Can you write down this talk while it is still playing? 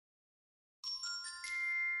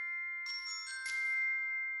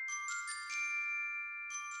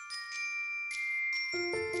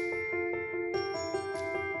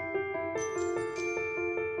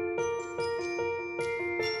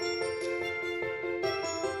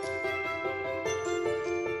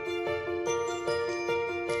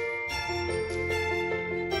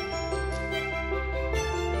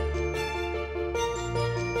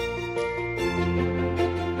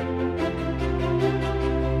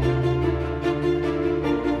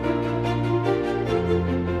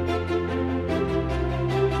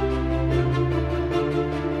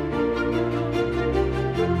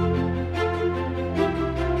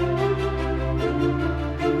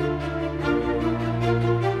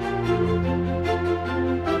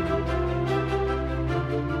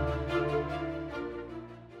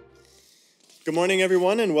Good morning,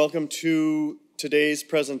 everyone, and welcome to today's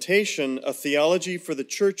presentation, A Theology for the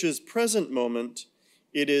Church's Present Moment.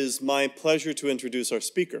 It is my pleasure to introduce our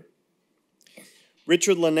speaker.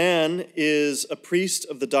 Richard Lennan is a priest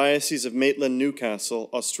of the Diocese of Maitland-Newcastle,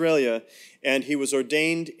 Australia, and he was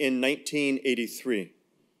ordained in 1983.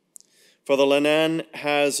 Father Lennan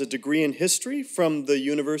has a degree in history from the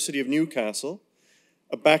University of Newcastle,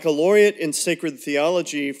 a baccalaureate in sacred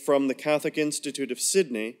theology from the Catholic Institute of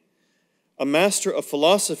Sydney, a Master of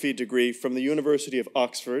Philosophy degree from the University of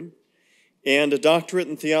Oxford, and a doctorate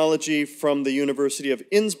in theology from the University of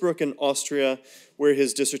Innsbruck in Austria, where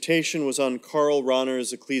his dissertation was on Karl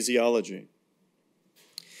Rahner's ecclesiology.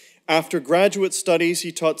 After graduate studies,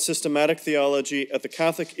 he taught systematic theology at the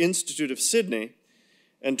Catholic Institute of Sydney,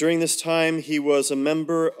 and during this time he was a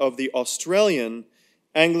member of the Australian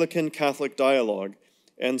Anglican Catholic Dialogue,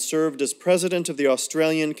 and served as president of the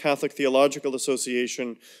Australian Catholic Theological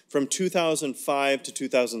Association from 2005 to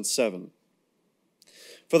 2007.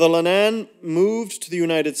 Father Lennan moved to the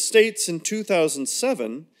United States in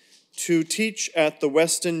 2007 to teach at the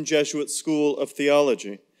Weston Jesuit School of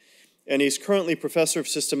Theology, and he's currently professor of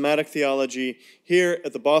systematic theology here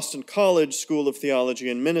at the Boston College School of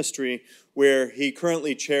Theology and Ministry, where he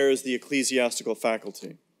currently chairs the ecclesiastical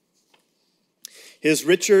faculty. His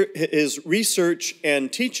research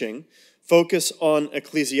and teaching focus on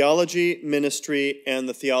ecclesiology, ministry, and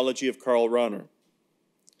the theology of Karl Rahner.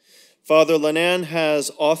 Father Lennan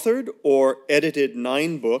has authored or edited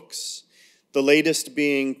 9 books, the latest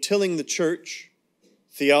being Tilling the Church,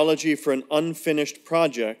 Theology for an Unfinished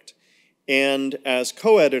Project, and as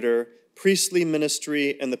co-editor, Priestly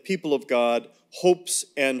Ministry and the People of God, Hopes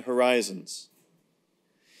and Horizons.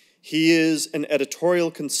 He is an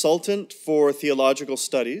editorial consultant for theological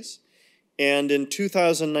studies, and in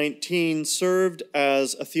 2019 served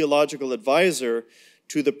as a theological advisor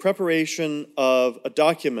to the preparation of a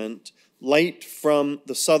document, Light from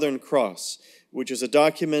the Southern Cross, which is a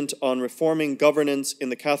document on reforming governance in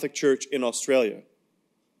the Catholic Church in Australia.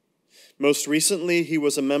 Most recently, he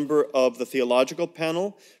was a member of the theological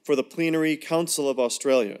panel for the Plenary Council of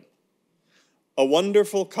Australia. A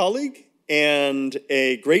wonderful colleague and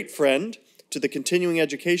a great friend to the continuing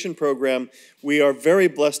education program, we are very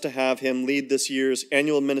blessed to have him lead this year's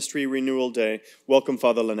annual Ministry Renewal Day. Welcome,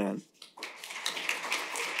 Father Lennan.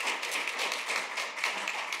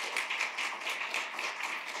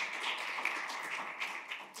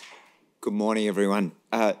 Good morning, everyone.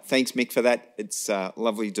 Thanks, Mick, for that. It's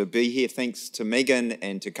lovely to be here. Thanks to Megan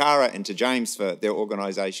and to Cara and to James for their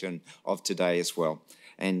organisation of today as well.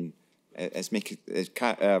 And as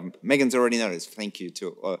Megan's already noticed, thank you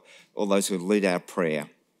to all those who lead our prayer.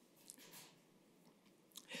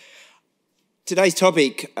 Today's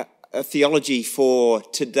topic, a theology for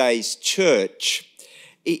today's church,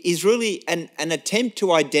 is really an attempt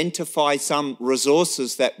to identify some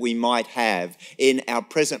resources that we might have in our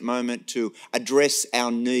present moment to address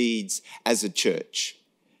our needs as a church.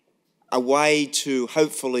 A way to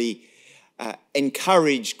hopefully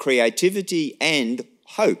encourage creativity and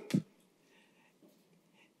hope.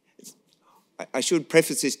 I should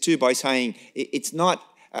preface this too by saying it's not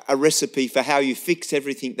a recipe for how you fix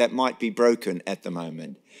everything that might be broken at the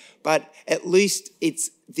moment, but at least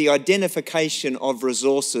it's the identification of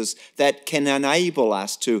resources that can enable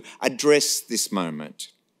us to address this moment.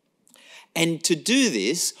 And to do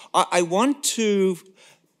this, I want to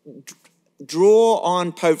draw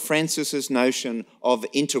on Pope Francis's notion of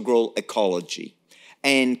integral ecology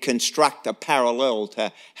and construct a parallel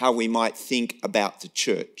to how we might think about the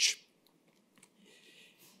church.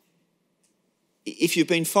 If you've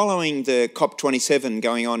been following the COP27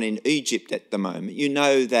 going on in Egypt at the moment, you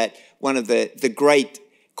know that one of the great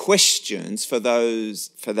questions for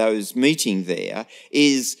those meeting there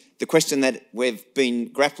is the question that we've been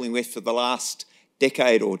grappling with for the last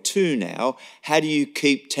decade or two now. How do you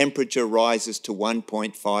keep temperature rises to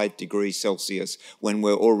 1.5 degrees Celsius when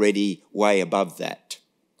we're already way above that?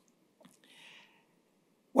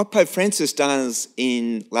 What Pope Francis does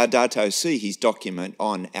in Laudato Si', his document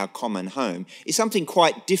on our common home, is something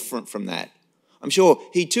quite different from that. I'm sure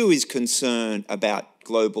he too is concerned about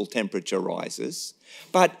global temperature rises,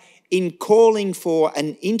 but in calling for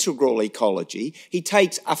an integral ecology, he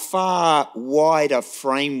takes a far wider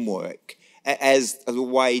framework as a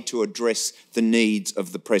way to address the needs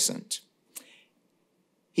of the present.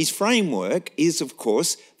 His framework is, of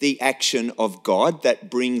course, the action of God that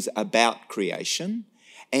brings about creation,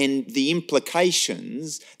 and the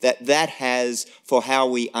implications that has for how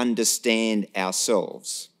we understand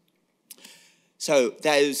ourselves. So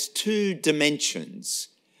those two dimensions,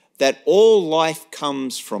 that all life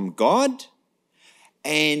comes from God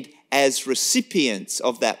and as recipients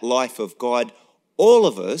of that life of God, all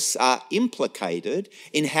of us are implicated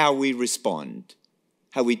in how we respond,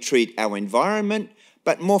 how we treat our environment,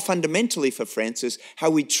 but more fundamentally for Francis, how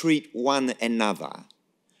we treat one another.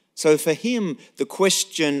 So for him, the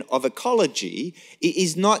question of ecology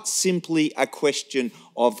is not simply a question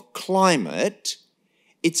of climate,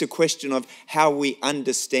 it's a question of how we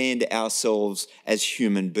understand ourselves as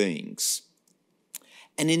human beings.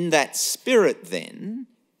 And in that spirit then,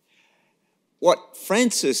 what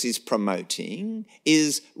Francis is promoting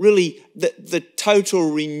is really the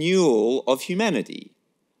total renewal of humanity,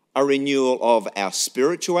 a renewal of our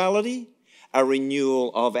spirituality, a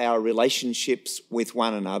renewal of our relationships with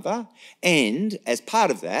one another, and as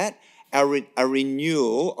part of that, a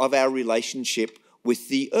renewal of our relationship with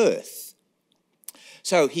the earth.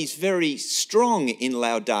 So he's very strong in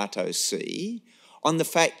Laudato Si on the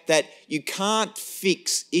fact that you can't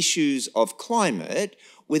fix issues of climate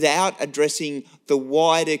without addressing the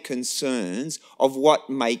wider concerns of what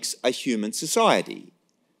makes a human society.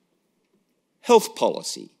 Health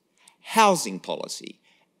policy, housing policy,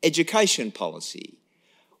 education policy,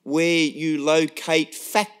 where you locate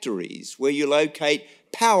factories, where you locate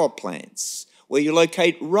power plants, where you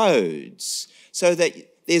locate roads, so that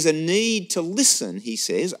there's a need to listen, he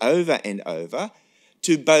says, over and over,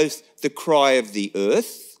 to both the cry of the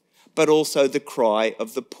earth, but also the cry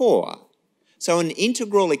of the poor. So an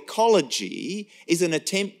integral ecology is an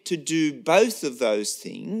attempt to do both of those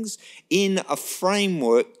things in a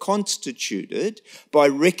framework constituted by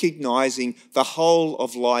recognising the whole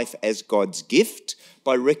of life as God's gift,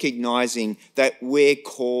 by recognising that we're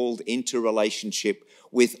called into relationship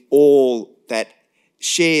with all that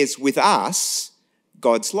shares with us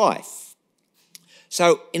God's life.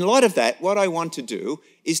 So in light of that, what I want to do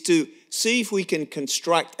is to see if we can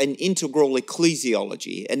construct an integral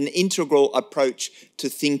ecclesiology, an integral approach to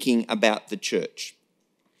thinking about the church.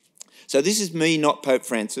 So this is me, not Pope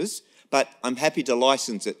Francis, but I'm happy to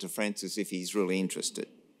license it to Francis if he's really interested.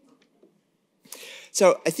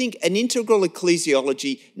 So I think an integral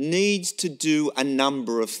ecclesiology needs to do a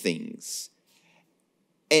number of things.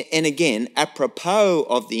 And again, apropos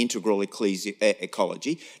of the integral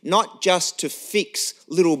ecology, not just to fix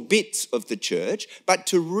little bits of the church, but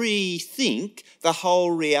to rethink the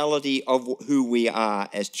whole reality of who we are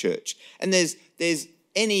as church. And there's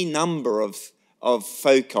any number of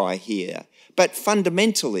foci here, but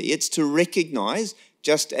fundamentally it's to recognise,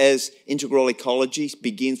 just as integral ecology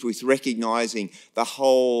begins with recognising the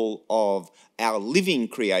whole of our living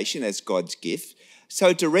creation as God's gift,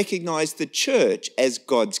 so to recognise the church as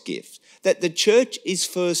God's gift, that the church is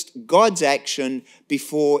first God's action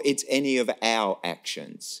before it's any of our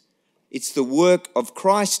actions. It's the work of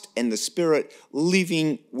Christ and the Spirit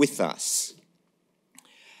living with us.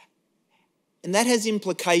 And that has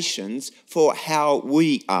implications for how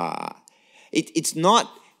we are. It's not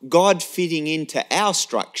God fitting into our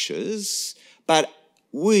structures, but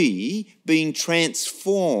we being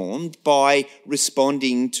transformed by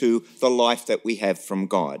responding to the life that we have from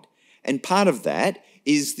God. And part of that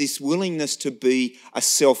is this willingness to be a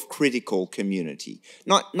self-critical community,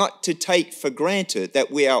 not to take for granted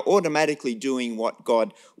that we are automatically doing what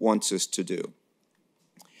God wants us to do.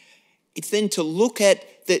 It's then to look at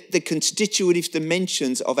the constitutive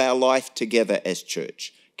dimensions of our life together as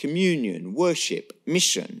church: communion, worship,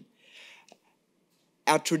 mission,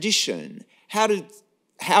 our tradition.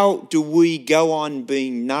 How do we go on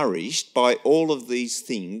being nourished by all of these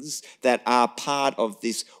things that are part of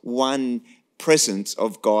this one presence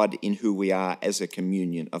of God in who we are as a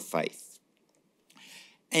communion of faith?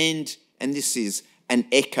 And this is an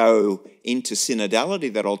echo into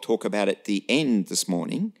synodality that I'll talk about at the end this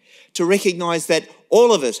morning, to recognise that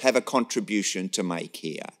all of us have a contribution to make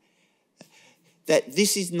here. That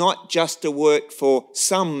this is not just a work for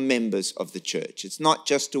some members of the church. It's not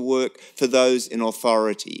just a work for those in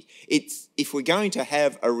authority. If we're going to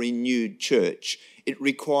have a renewed church, it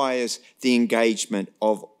requires the engagement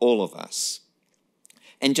of all of us.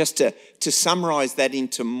 And just to summarise that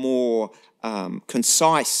into more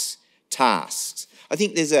concise tasks, I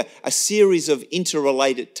think there's a series of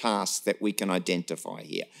interrelated tasks that we can identify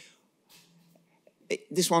here.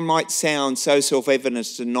 This one might sound so self-evident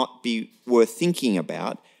as to not be worth thinking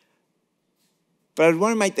about, but I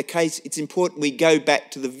want to make the case it's important we go back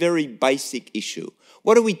to the very basic issue.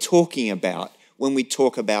 What are we talking about when we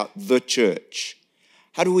talk about the church?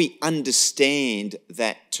 How do we understand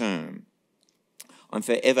that term? I'm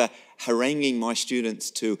forever haranguing my students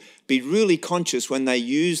to be really conscious when they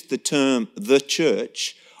use the term the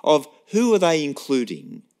church of who are they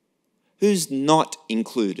including? Who's not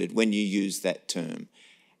included when you use that term?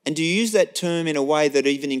 And do you use that term in a way that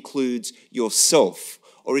even includes yourself?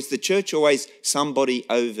 Or is the church always somebody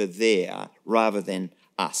over there rather than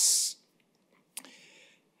us?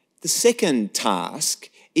 The second task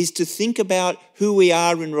is to think about who we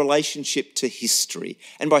are in relationship to history.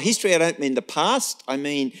 And by history, I don't mean the past, I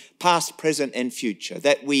mean past, present and future.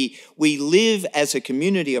 That we live as a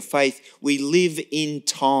community of faith, we live in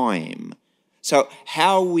time. So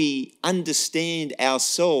how we understand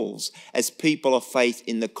ourselves as people of faith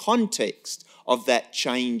in the context of that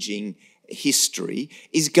changing history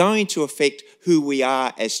is going to affect who we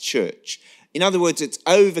are as church. In other words, it's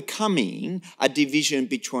overcoming a division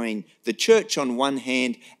between the church on one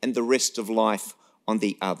hand and the rest of life on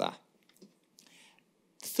the other.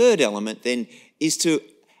 The third element then is to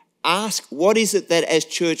ask, what is it that as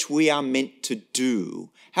church we are meant to do?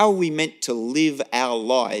 How are we meant to live our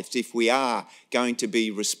lives if we are going to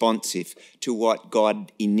be responsive to what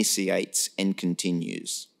God initiates and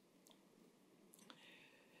continues?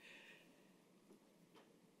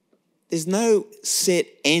 There's no set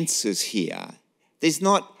answers here. There's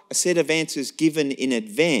not a set of answers given in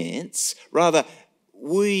advance. Rather,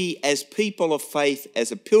 we as people of faith,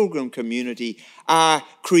 as a pilgrim community, are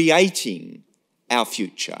creating our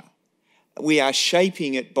future. We are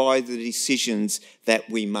shaping it by the decisions that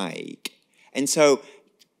we make. And so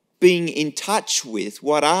being in touch with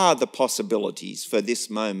what are the possibilities for this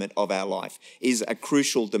moment of our life is a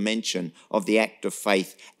crucial dimension of the act of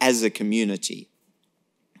faith as a community.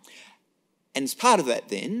 And as part of that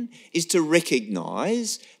then is to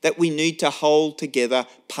recognise that we need to hold together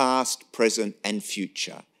past, present and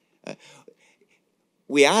future.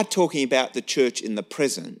 We are talking about the church in the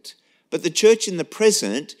present, but the church in the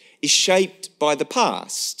present is shaped by the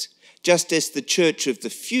past, just as the church of the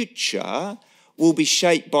future will be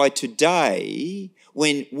shaped by today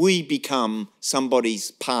when we become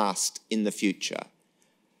somebody's past in the future.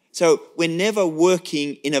 So we're never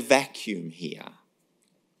working in a vacuum here.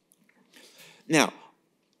 Now,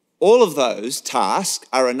 all of those tasks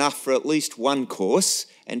are enough for at least one course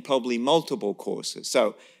and probably multiple courses.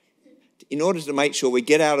 So in order to make sure we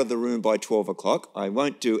get out of the room by 12 o'clock, I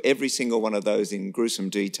won't do every single one of those in gruesome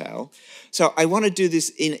detail. So I want to do this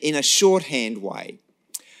in a shorthand way.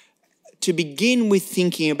 To begin with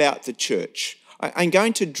thinking about the church, I'm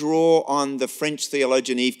going to draw on the French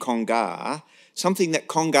theologian Yves Congar, something that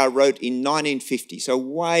Congar wrote in 1950, so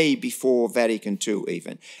way before Vatican II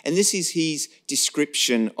even. And this is his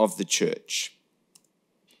description of the church.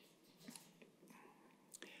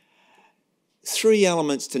 3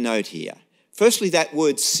 elements to note here. Firstly, that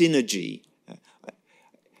word synergy.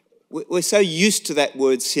 We're so used to that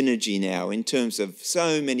word synergy now in terms of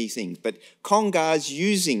so many things, but Congar's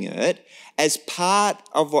using it as part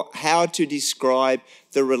of how to describe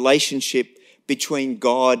the relationship between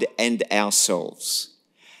God and ourselves.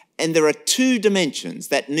 And there are 2 dimensions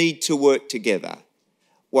that need to work together.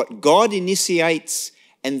 What God initiates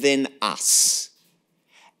and then us.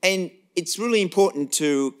 And it's really important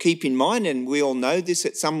to keep in mind, and we all know this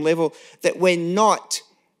at some level, that we're not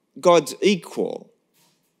God's equal.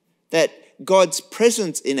 That God's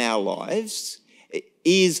presence in our lives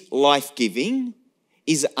is life-giving,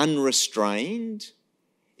 is unrestrained,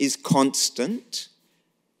 is constant,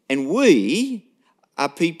 and we are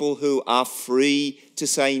people who are free to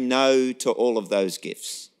say no to all of those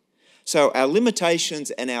gifts. So our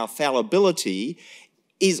limitations and our fallibility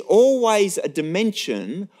is always a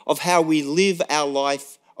dimension of how we live our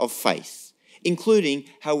life of faith, including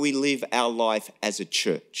how we live our life as a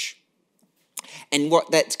church. And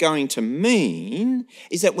what that's going to mean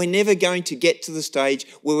is that we're never going to get to the stage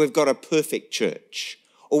where we've got a perfect church,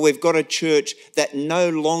 or we've got a church that no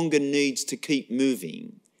longer needs to keep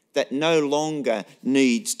moving, that no longer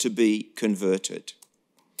needs to be converted.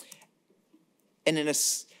 And in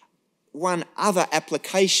one other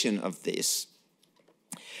application of this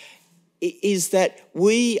is that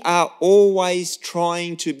we are always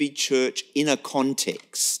trying to be church in a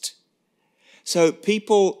context. So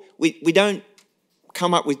we don't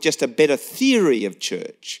come up with just a better theory of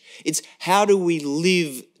church. It's how do we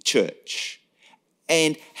live church?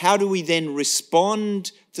 And how do we then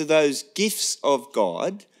respond to those gifts of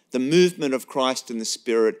God, the movement of Christ and the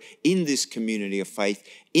Spirit in this community of faith,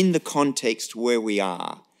 in the context where we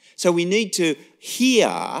are? So we need to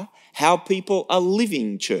hear how people are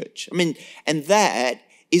living church. And that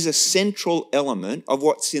is a central element of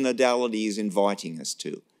what synodality is inviting us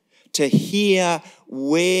to hear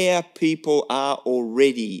where people are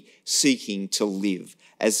already seeking to live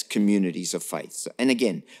as communities of faith. And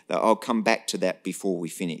again, I'll come back to that before we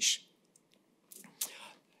finish.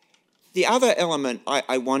 The other element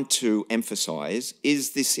I want to emphasise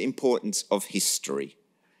is this importance of history.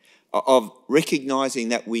 of recognizing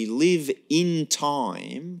that we live in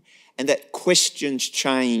time and that questions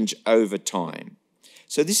change over time.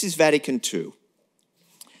 So this is Vatican II.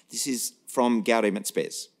 This is from Gaudium et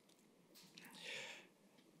Spes.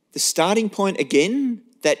 The starting point again,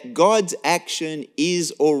 that God's action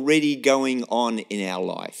is already going on in our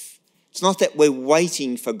life. It's not that we're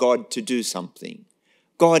waiting for God to do something.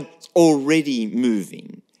 God's already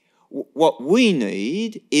moving. What we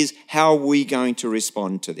need is how are we going to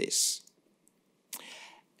respond to this?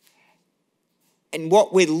 And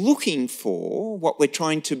what we're looking for, what we're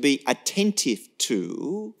trying to be attentive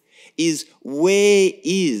to, is where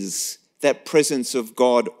is that presence of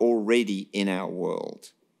God already in our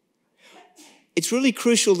world? It's really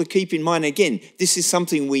crucial to keep in mind, again, this is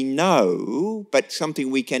something we know, but something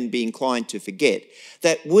we can be inclined to forget,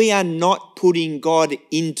 that we are not putting God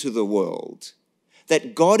into the world,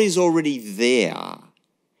 that God is already there.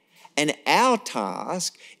 And our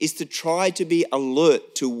task is to try to be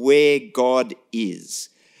alert to where God is.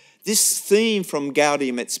 This theme from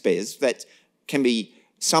Gaudium et Spes that can be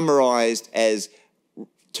summarised as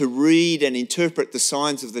to read and interpret the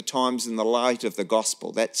signs of the times in the light of the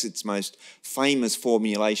gospel. That's its most famous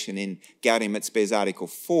formulation in Gaudium et Spes Article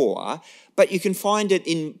 4. But you can find it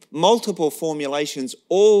in multiple formulations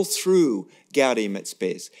all through Gaudium et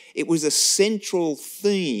Spes. It was a central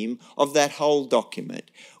theme of that whole document.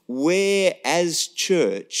 Where, as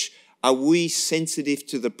church, are we sensitive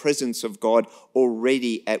to the presence of God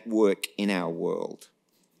already at work in our world?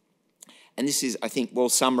 And this is, I think, well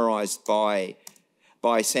summarised by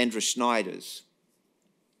Sandra Schneiders.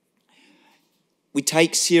 We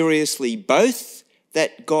take seriously both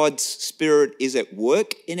that God's Spirit is at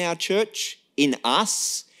work in our church, in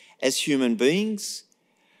us as human beings,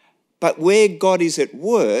 but where God is at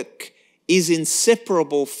work is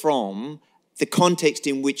inseparable from the context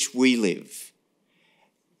in which we live.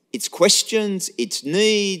 Its questions, its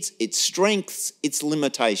needs, its strengths, its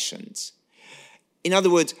limitations. In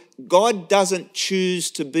other words, God doesn't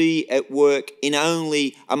choose to be at work in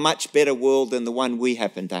only a much better world than the one we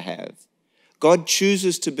happen to have. God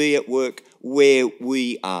chooses to be at work where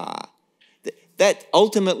we are. That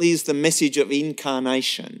ultimately is the message of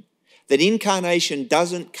incarnation. That incarnation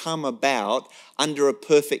doesn't come about under a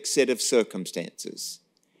perfect set of circumstances.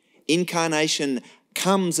 Incarnation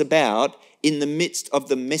comes about in the midst of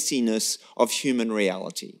the messiness of human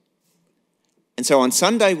reality. And so on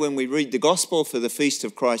Sunday, when we read the gospel for the feast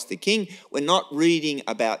of Christ the King, we're not reading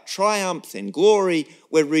about triumph and glory,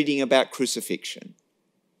 we're reading about crucifixion.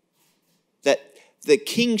 That the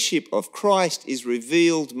kingship of Christ is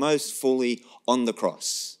revealed most fully on the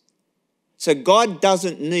cross. So God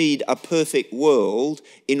doesn't need a perfect world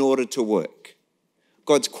in order to work.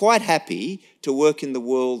 God's quite happy to work in the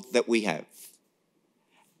world that we have.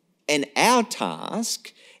 And our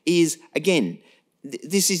task is, again,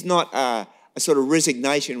 this is not a sort of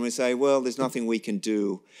resignation where we say, well, there's nothing we can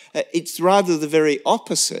do. It's rather the very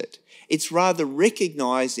opposite. It's rather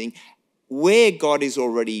recognising where God is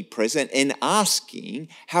already present and asking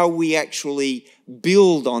how we actually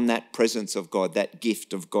build on that presence of God, that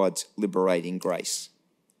gift of God's liberating grace.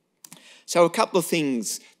 So a couple of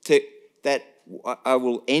things that I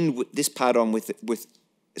will end with this part on with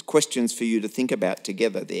questions for you to think about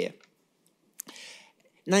together there.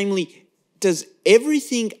 Namely, does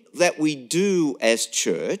everything that we do as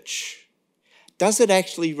church, does it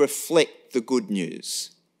actually reflect the good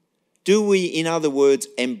news? Do we, in other words,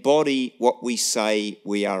 embody what we say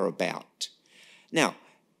we are about? Now,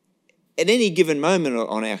 at any given moment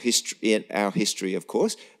on our history, of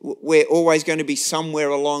course, we're always going to be somewhere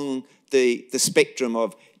along the spectrum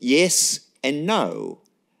of yes and no.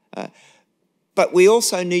 But we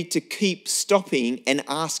also need to keep stopping and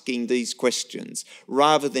asking these questions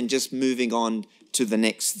rather than just moving on to the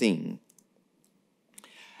next thing.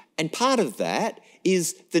 And part of that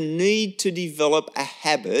is the need to develop a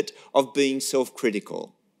habit of being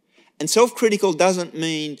self-critical. And self-critical doesn't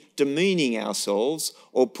mean demeaning ourselves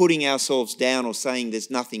or putting ourselves down or saying there's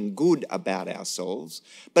nothing good about ourselves,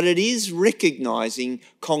 but it is recognising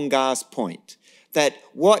Congar's point that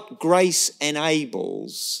what grace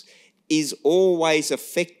enables is always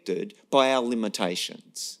affected by our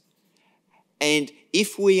limitations. And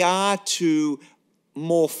if we are to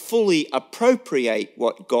more fully appropriate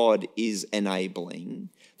what God is enabling,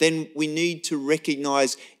 then we need to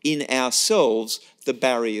recognise in ourselves the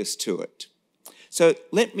barriers to it. So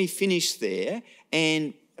let me finish there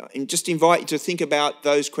and just invite you to think about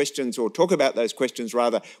those questions, or talk about those questions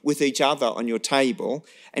rather, with each other on your table.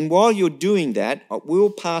 And while you're doing that, we'll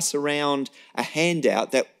pass around a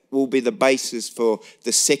handout that will be the basis for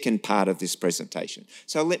the second part of this presentation.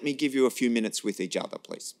 So let me give you a few minutes with each other,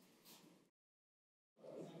 please.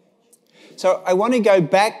 So I want to go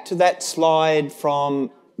back to that slide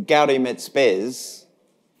from Gaudium et Spes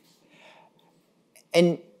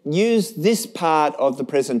and use this part of the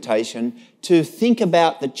presentation to think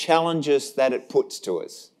about the challenges that it puts to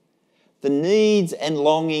us, the needs and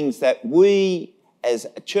longings that we as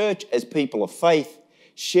a church, as people of faith,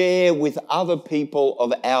 share with other people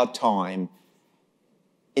of our time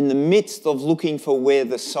in the midst of looking for where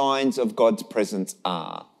the signs of God's presence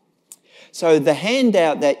are. So the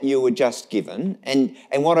handout that you were just given, and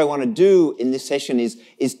what I want to do in this session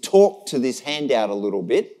is talk to this handout a little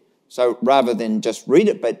bit. So rather than just read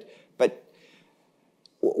it, but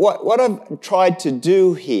what I've tried to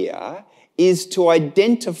do here is to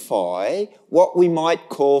identify what we might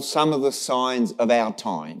call some of the signs of our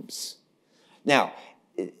times. Now,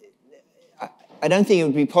 I don't think it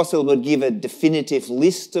would be possible to give a definitive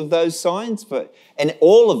list of those signs, and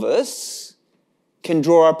all of us can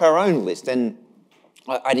draw up our own list, and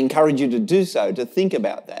I'd encourage you to do so, to think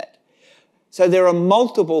about that. So there are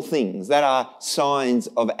multiple things that are signs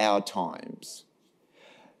of our times.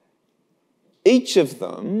 Each of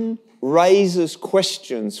them raises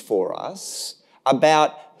questions for us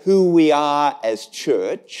about who we are as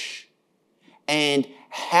church and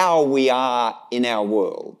how we are in our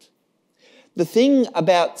world. The thing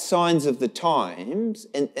about signs of the times,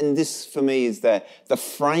 and this for me is the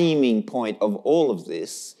framing point of all of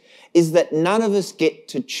this, is that none of us get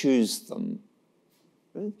to choose them.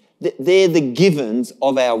 They're the givens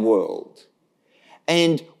of our world.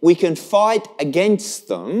 And we can fight against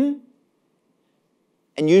them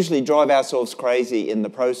and usually drive ourselves crazy in the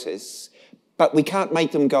process, but we can't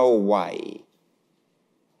make them go away.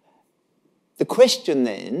 The question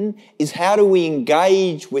then is, how do we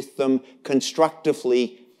engage with them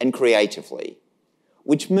constructively and creatively?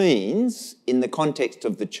 Which means, in the context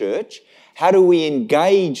of the church, how do we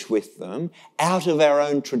engage with them out of our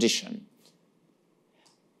own tradition,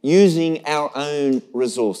 using our own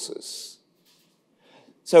resources?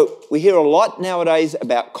 So we hear a lot nowadays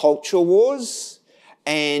about culture wars,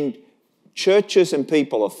 and churches and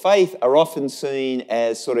people of faith are often seen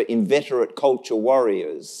as sort of inveterate culture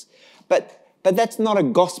warriors. But that's not a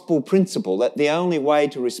gospel principle, that the only way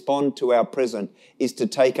to respond to our present is to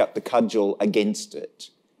take up the cudgel against it.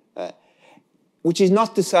 Which is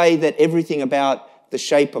not to say that everything about the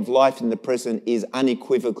shape of life in the present is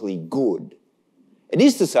unequivocally good. It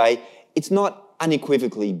is to say it's not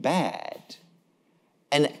unequivocally bad.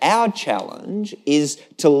 And our challenge is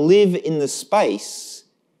to live in the space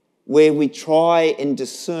where we try and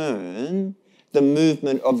discern the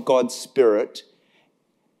movement of God's Spirit,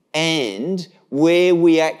 and where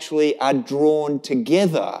we actually are drawn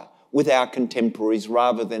together with our contemporaries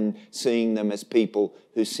rather than seeing them as people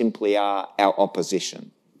who simply are our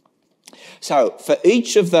opposition. So for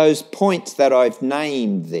each of those points that I've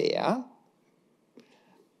named there,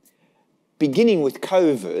 beginning with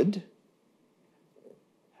COVID,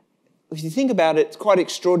 if you think about it, it's quite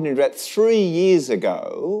extraordinary. About 3 years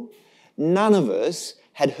ago, none of us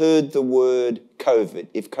had heard the word COVID,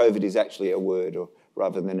 if COVID is actually a word or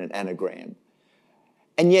rather than an anagram.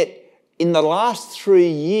 And yet, in the last 3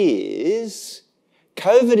 years,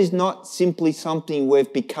 COVID is not simply something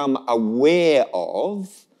we've become aware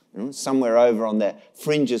of, somewhere over on the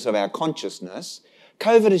fringes of our consciousness.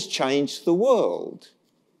 COVID has changed the world.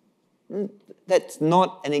 That's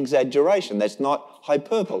not an exaggeration. That's not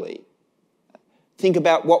hyperbole. Think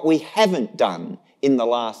about what we haven't done in the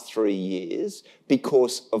last 3 years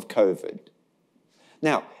because of COVID.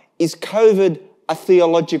 Now, is COVID a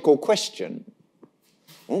theological question?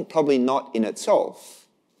 Well, probably not in itself.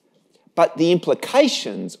 But the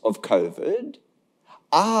implications of COVID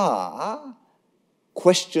are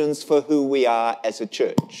questions for who we are as a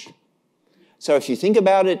church. So if you think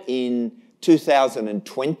about it, in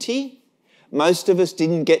 2020, most of us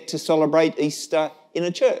didn't get to celebrate Easter in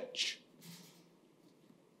a church.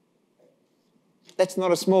 That's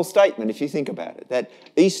not a small statement if you think about it, that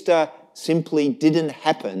Easter simply didn't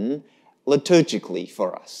happen liturgically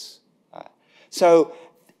for us. So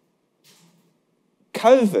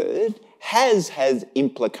COVID has had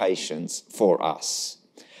implications for us.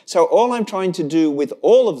 So all I'm trying to do with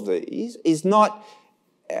all of these is not,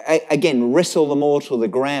 again, wrestle them all to the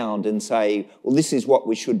ground and say, well, this is what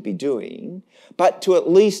we should be doing, but to at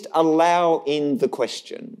least allow in the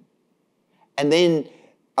question. And then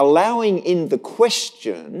allowing in the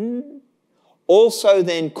question also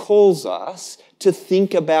then calls us to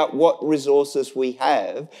think about what resources we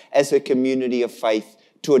have as a community of faith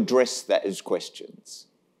to address those questions.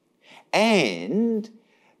 And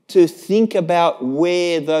to think about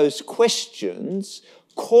where those questions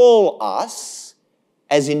call us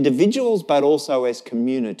as individuals but also as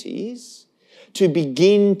communities, to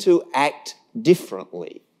begin to act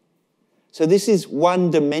differently. So this is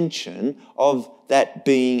one dimension of that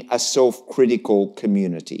being a self-critical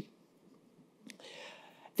community.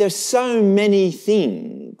 There's so many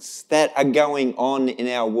things that are going on in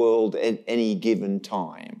our world at any given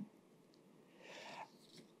time.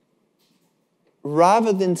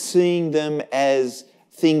 Rather than seeing them as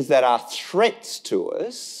things that are threats to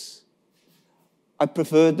us, I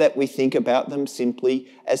prefer that we think about them simply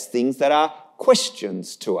as things that are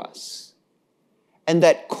questions to us, and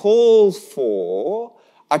that calls for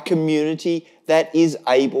a community that is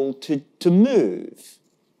able to move.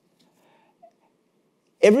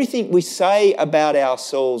 Everything we say about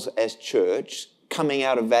ourselves as church, coming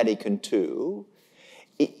out of Vatican II,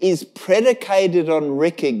 is predicated on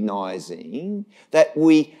recognising that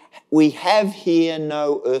we have here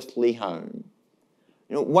no earthly home.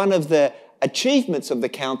 You know, one of the achievements of the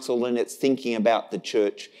Council in its thinking about the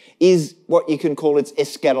church is what you can call its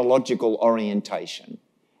eschatological orientation.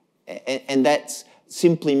 And that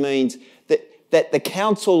simply means that the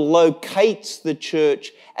Council locates the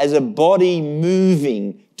church as a body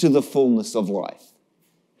moving to the fullness of life,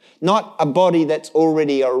 not a body that's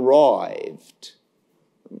already arrived.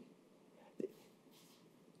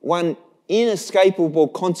 One inescapable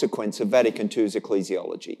consequence of Vatican II's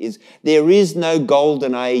ecclesiology is there is no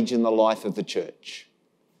golden age in the life of the church.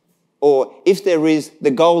 Or if there is, the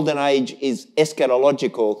golden age is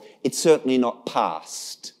eschatological, it's certainly not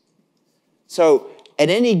past. So at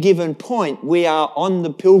any given point, we are on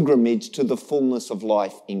the pilgrimage to the fullness of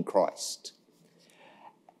life in Christ.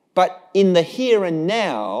 But in the here and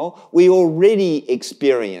now, we already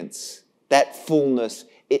experience that fullness,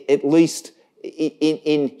 at least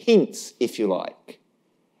in hints, if you like.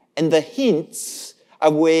 And the hints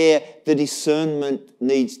are where the discernment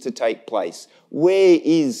needs to take place. Where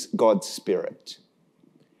is God's Spirit?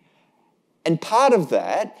 And part of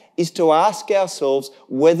that is to ask ourselves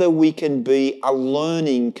whether we can be a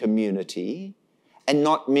learning community and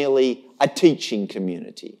not merely a teaching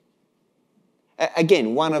community.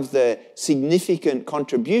 Again, one of the significant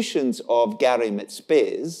contributions of Gaudium et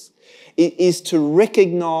Spes is to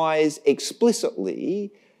recognise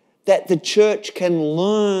explicitly that the church can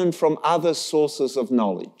learn from other sources of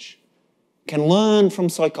knowledge, can learn from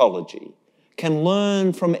psychology, can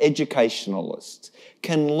learn from educationalists,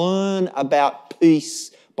 can learn about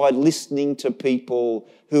peace by listening to people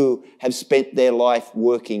who have spent their life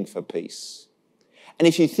working for peace. And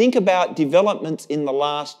if you think about developments in the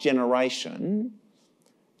last generation,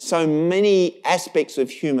 so many aspects of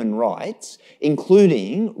human rights,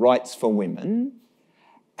 including rights for women,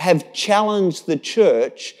 have challenged the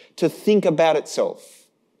church to think about itself.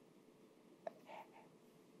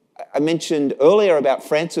 I mentioned earlier about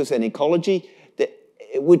Francis and ecology,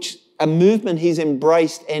 which a movement he's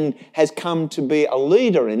embraced and has come to be a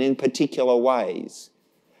leader in particular ways.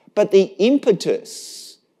 But the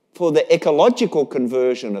impetus for the ecological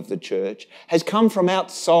conversion of the church has come from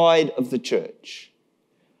outside of the church.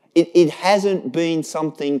 It hasn't been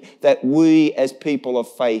something that we as people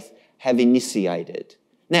of faith have initiated.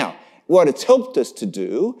 Now, what it's helped us to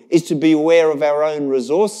do is to be aware of our own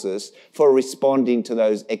resources for responding to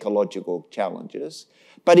those ecological challenges.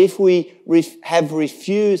 But if we had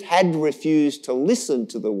refused to listen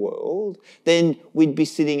to the world, then we'd be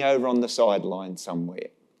sitting over on the sidelines somewhere.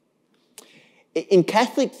 In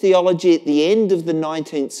Catholic theology at the end of the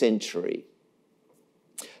 19th century,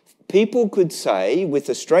 people could say with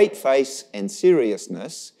a straight face and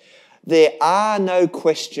seriousness, there are no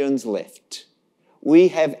questions left. We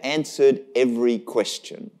have answered every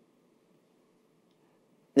question.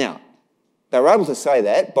 Now, they were able to say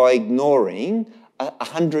that by ignoring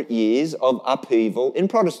 100 years of upheaval in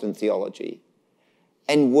Protestant theology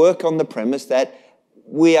and work on the premise that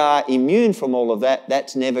we are immune from all of that,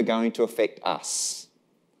 that's never going to affect us.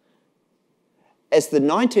 As the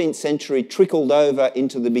 19th century trickled over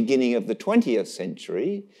into the beginning of the 20th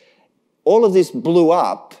century, all of this blew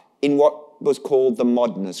up in what was called the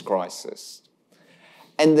modernist crisis.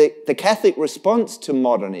 And the Catholic response to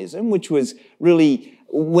modernism, which was really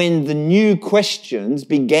when the new questions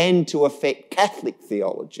began to affect Catholic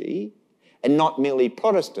theology and not merely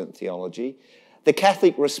Protestant theology, the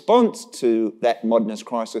Catholic response to that modernist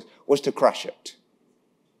crisis was to crush it,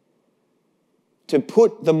 to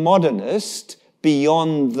put the modernist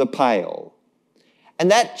beyond the pale.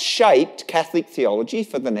 And that shaped Catholic theology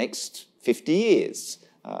for the next 50 years.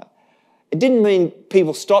 It didn't mean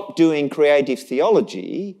people stopped doing creative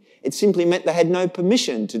theology. It simply meant they had no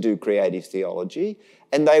permission to do creative theology,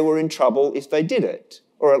 and they were in trouble if they did it,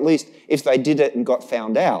 or at least if they did it and got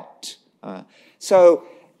found out. So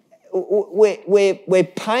we're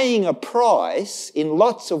paying a price in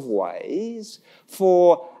lots of ways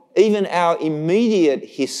for even our immediate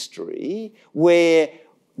history where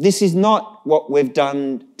this is not what we've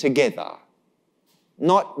done together,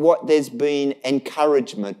 not what there's been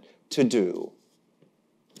encouragement to do.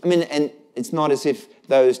 I mean, and it's not as if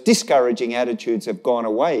those discouraging attitudes have gone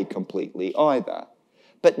away completely either.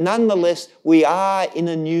 But nonetheless, we are in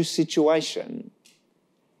a new situation.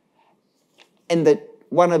 And that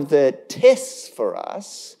one of the tests for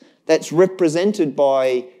us that's represented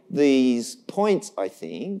by these points, I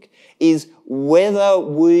think, is whether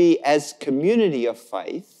we as community of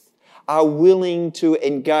faith are willing to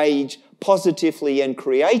engage positively and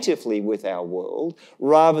creatively with our world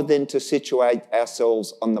rather than to situate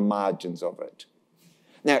ourselves on the margins of it.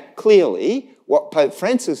 Now, clearly, what Pope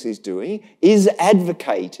Francis is doing is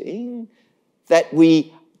advocating that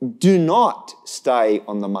we do not stay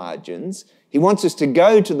on the margins. He wants us to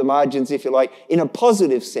go to the margins, if you like, in a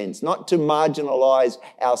positive sense, not to marginalise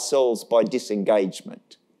ourselves by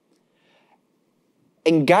disengagement.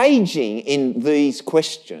 Engaging in these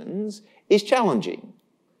questions is challenging.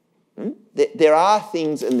 There are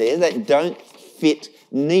things in there that don't fit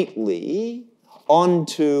neatly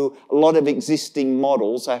onto a lot of existing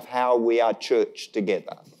models of how we are church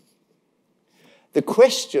together. The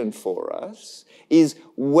question for us is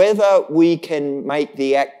whether we can make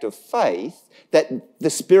the act of faith that the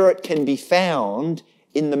Spirit can be found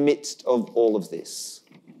in the midst of all of this.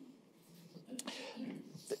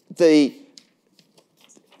 The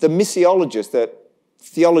missiologist, the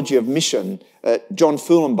theology of mission, John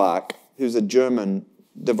Fuhlenbach, who's a German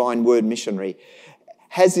divine word missionary,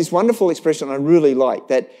 has this wonderful expression I really like,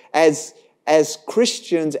 that as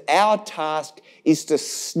Christians, our task is to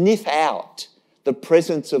sniff out the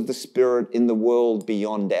presence of the Spirit in the world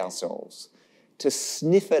beyond ourselves, to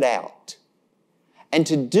sniff it out. And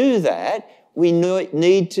to do that, we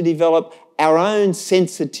need to develop our own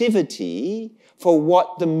sensitivity for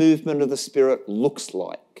what the movement of the Spirit looks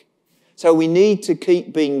like. So we need to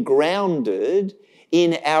keep being grounded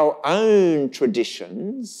in our own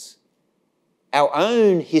traditions, our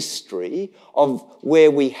own history of where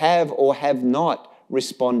we have or have not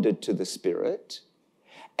responded to the Spirit,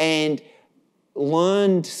 and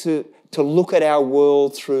learn to look at our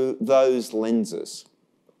world through those lenses.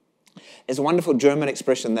 There's a wonderful German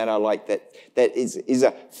expression that I like that is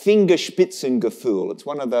a Fingerspitzengefühl. It's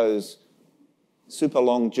one of those super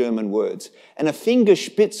long German words. And a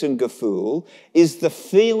Fingerspitzengefühl is the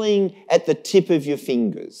feeling at the tip of your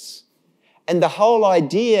fingers. And the whole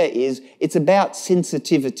idea is it's about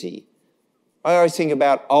sensitivity. I always think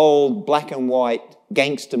about old black and white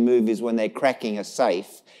gangster movies when they're cracking a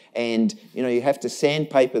safe, and you have to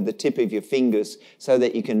sandpaper the tip of your fingers so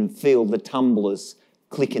that you can feel the tumblers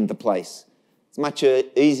click into place. It's much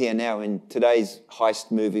easier now in today's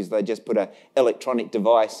heist movies. They just put an electronic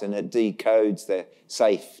device and it decodes the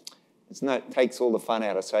safe. It takes all the fun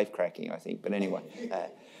out of safe cracking, I think. But anyway,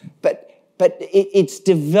 but it's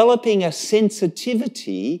developing a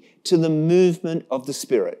sensitivity to the movement of the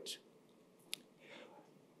Spirit.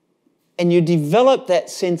 And you develop that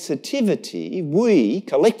sensitivity, we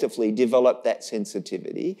collectively develop that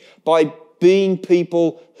sensitivity by being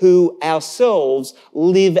people who ourselves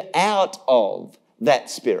live out of that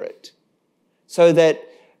Spirit. So that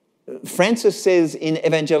Francis says in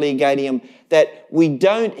Evangelii Gaudium that we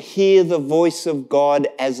don't hear the voice of God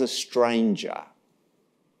as a stranger.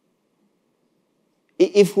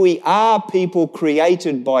 If we are people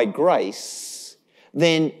created by grace,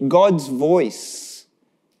 then God's voice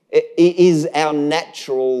is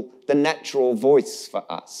the natural voice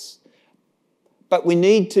for us. But we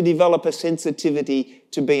need to develop a sensitivity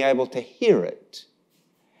to be able to hear it.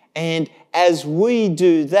 And as we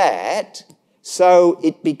do that, so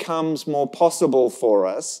it becomes more possible for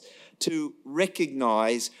us to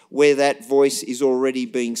recognise where that voice is already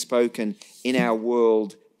being spoken in our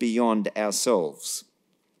world beyond ourselves.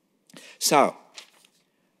 So,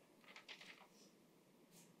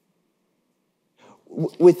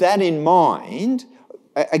 with that in mind,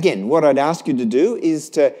 again, what I'd ask you to do is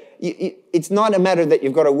it's not a matter that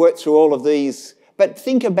you've got to work through all of these, but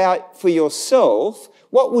think about for yourself,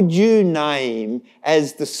 what would you name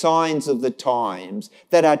as the signs of the times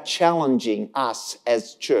that are challenging us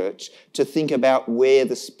as church to think about where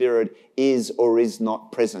the Spirit is or is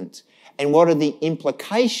not present? And what are the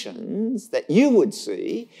implications that you would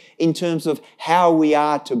see in terms of how we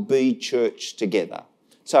are to be church together?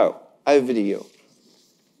 So, over to you.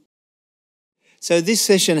 So this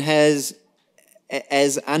session has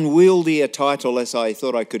as unwieldy a title as I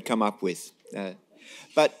thought I could come up with.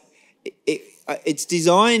 But It's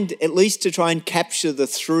designed at least to try and capture the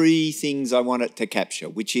three things I want it to capture,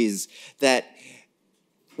 which is that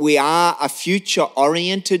we are a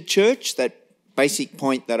future-oriented church, that basic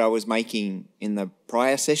point that I was making in the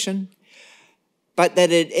prior session, but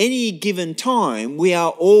that at any given time we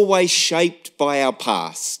are always shaped by our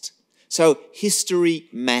past. So history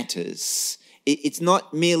matters. It's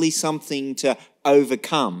not merely something to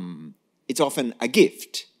overcome. It's often a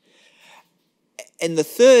gift. And the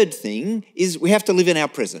third thing is we have to live in our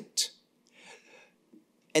present.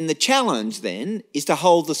 And the challenge then is to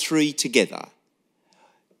hold the three together.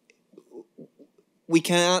 We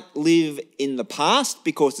can't live in the past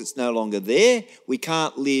because it's no longer there. We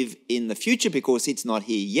can't live in the future because it's not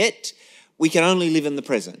here yet. We can only live in the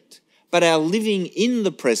present. But our living in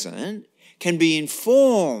the present can be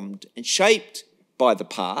informed and shaped by the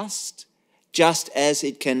past, just as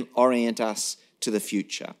it can orient us to the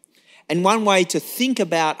future. And one way to think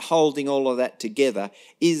about holding all of that together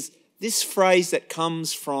is this phrase that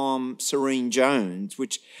comes from Serene Jones,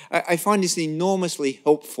 which I find is an enormously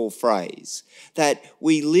helpful phrase, that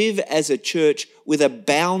we live as a church with a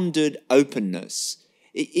bounded openness.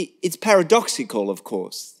 It's paradoxical, of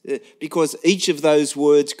course, because each of those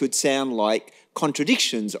words could sound like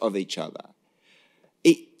contradictions of each other.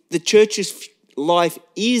 The church's life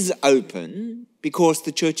is open because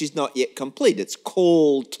the church is not yet complete. It's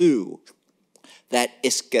called to that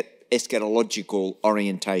eschatological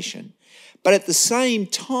orientation. But at the same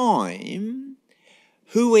time,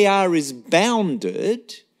 who we are is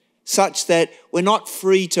bounded such that we're not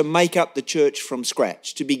free to make up the church from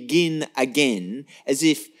scratch, to begin again, as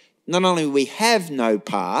if not only we have no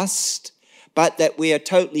past, but that we are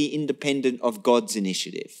totally independent of God's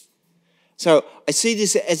initiative. So I see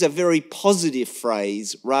this as a very positive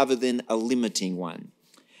phrase rather than a limiting one.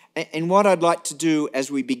 And what I'd like to do as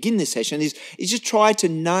we begin this session is just try to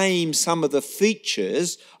name some of the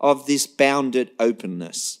features of this bounded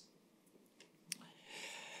openness.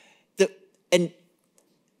 And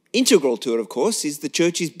integral to it, of course, is the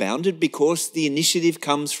church is bounded because the initiative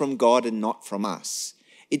comes from God and not from us.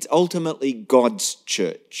 It's ultimately God's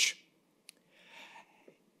church.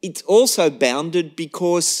 It's also bounded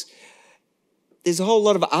because there's a whole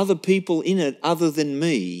lot of other people in it other than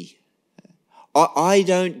me. I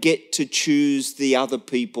don't get to choose the other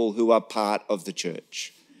people who are part of the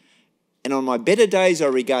church. And on my better days, I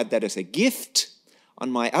regard that as a gift. On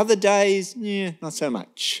my other days, not so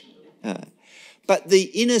much. But the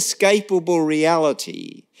inescapable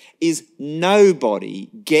reality is nobody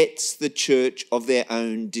gets the church of their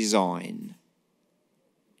own design.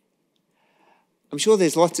 I'm sure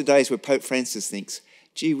there's lots of days where Pope Francis thinks,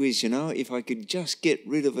 gee whiz, if I could just get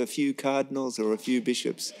rid of a few cardinals or a few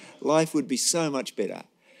bishops, life would be so much better.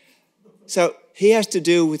 So he has to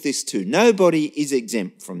deal with this too. Nobody is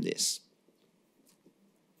exempt from this.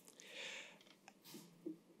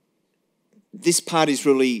 This part is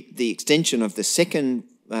really the extension of the second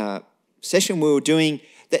session we were doing,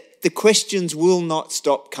 that the questions will not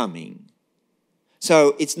stop coming.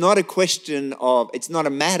 So it's not a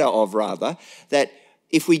matter of that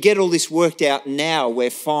if we get all this worked out now,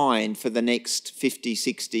 we're fine for the next 50,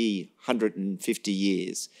 60, 150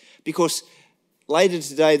 years. Because later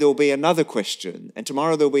today there'll be another question, and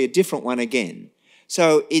tomorrow there'll be a different one again.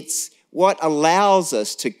 So it's what allows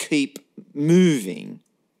us to keep moving.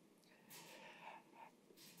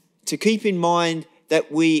 To keep in mind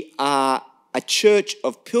that we are a church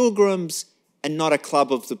of pilgrims and not a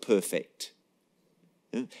club of the perfect.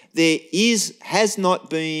 There has not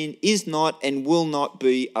been, is not, and will not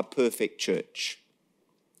be a perfect church.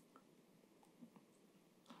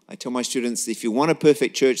 I tell my students, if you want a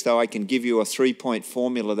perfect church, though, I can give you a 3-point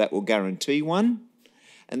formula that will guarantee one.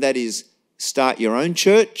 And that is, start your own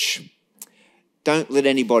church, don't let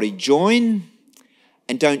anybody join,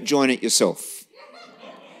 and don't join it yourself.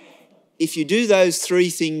 If you do those three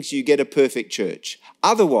things, you get a perfect church.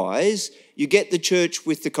 Otherwise, you get the church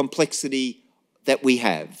with the complexity that we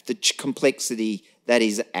have, the complexity that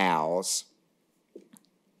is ours.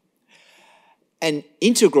 And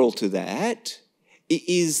integral to that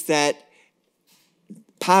is that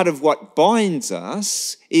part of what binds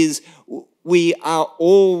us is we are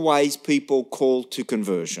always people called to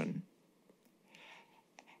conversion.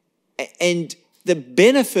 And the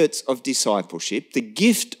benefits of discipleship, the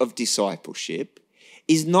gift of discipleship,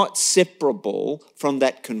 is not separable from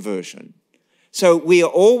that conversion. So we are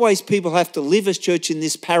always, people have to live as church in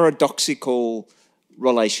this paradoxical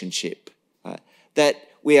relationship, that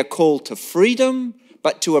we are called to freedom,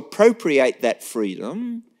 but to appropriate that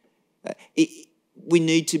freedom, we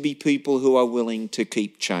need to be people who are willing to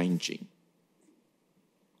keep changing.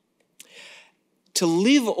 to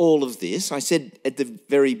live all of this, I said at the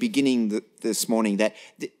very beginning this morning that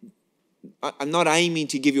I'm not aiming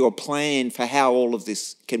to give you a plan for how all of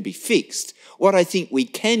this can be fixed. What I think we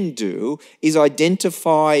can do is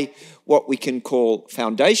identify what we can call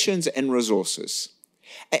foundations and resources.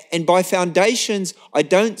 And by foundations, I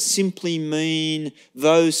don't simply mean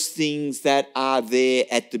those things that are there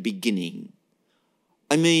at the beginning.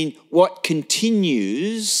 I mean what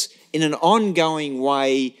continues in an ongoing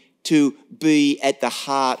way to be at the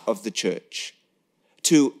heart of the church,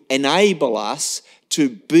 to enable us to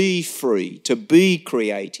be free, to be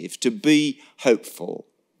creative, to be hopeful.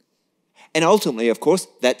 And ultimately, of course,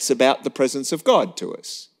 that's about the presence of God to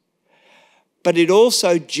us. But it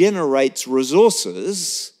also generates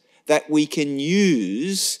resources that we can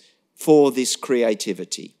use for this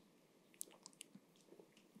creativity.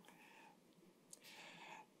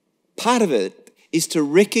 Part of it is to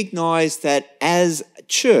recognise that as a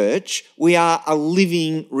church, we are a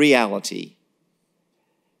living reality.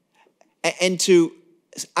 And to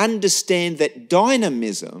understand that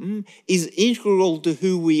dynamism is integral to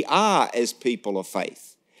who we are as people of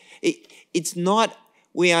faith.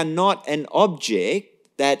 We are not an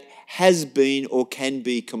object that has been or can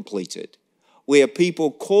be completed. We are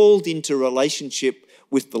people called into relationship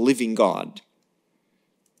with the living God.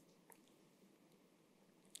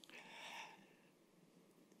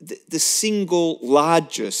 The single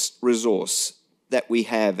largest resource that we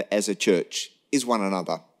have as a church is one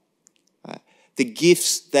another. The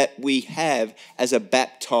gifts that we have as a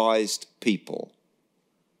baptised people.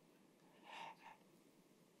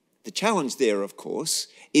 The challenge there, of course,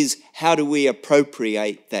 is how do we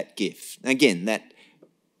appropriate that gift? Again, that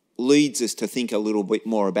leads us to think a little bit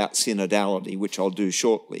more about synodality, which I'll do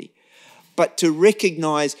shortly. But to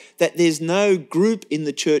recognise that there's no group in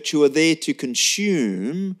the church who are there to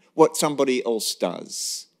consume what somebody else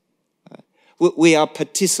does. We are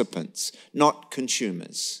participants, not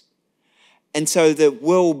consumers. And so the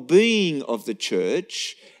well-being of the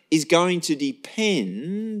church is going to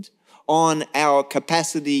depend on our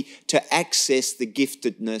capacity to access the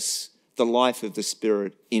giftedness, the life of the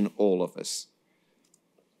Spirit in all of us.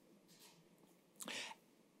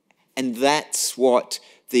 And that's what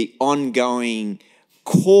the ongoing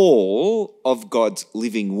call of God's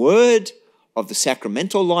living word, of the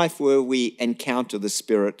sacramental life where we encounter the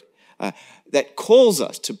Spirit, that calls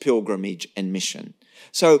us to pilgrimage and mission.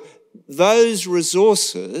 So those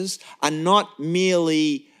resources are don't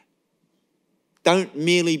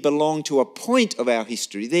merely belong to a point of our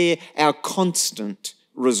history. They're our constant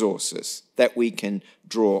resources that we can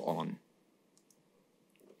draw on.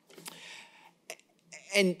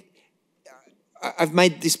 And I've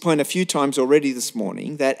made this point a few times already this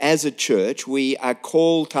morning, that as a church, we are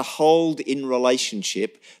called to hold in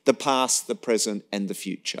relationship the past, the present, and the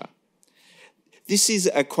future. This is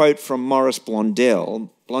a quote from Maurice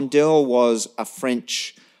Blondel. Blondel was a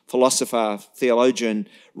French philosopher, theologian,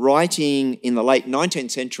 writing in the late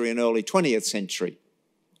 19th century and early 20th century.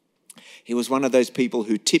 He was one of those people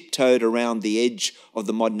who tiptoed around the edge of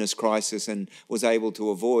the modernist crisis and was able to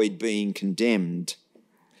avoid being condemned.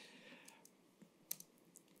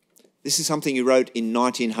 This is something he wrote in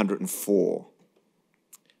 1904.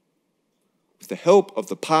 With the help of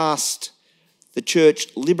the past, the church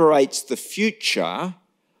liberates the future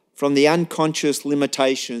from the unconscious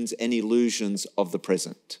limitations and illusions of the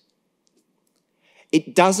present.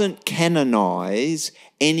 It doesn't canonise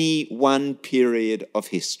any one period of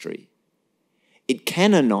history. It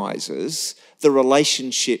canonises the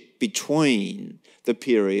relationship between the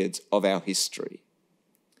periods of our history.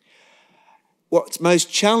 What's most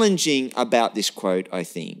challenging about this quote, I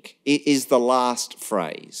think, is the last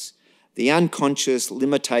phrase, the unconscious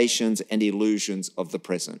limitations and illusions of the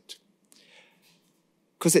present.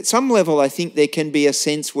 Because at some level, I think there can be a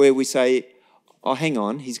sense where we say, oh, hang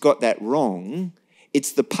on, he's got that wrong.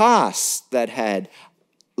 It's the past that had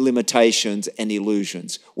limitations and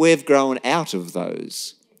illusions. We've grown out of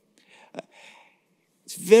those.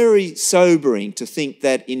 It's very sobering to think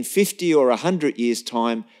that in 50 or 100 years'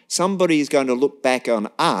 time, somebody is going to look back on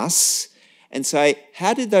us and say,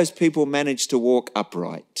 how did those people manage to walk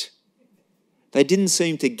upright? They didn't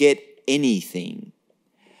seem to get anything.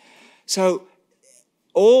 So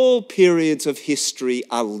all periods of history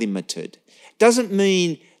are limited. Doesn't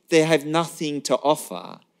mean they have nothing to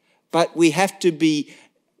offer, but we have to be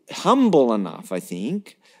humble enough, I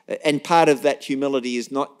think, and part of that humility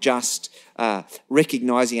is not just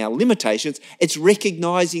recognising our limitations, it's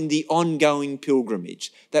recognising the ongoing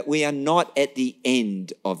pilgrimage, that we are not at the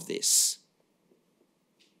end of this.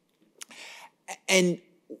 And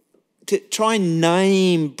to try and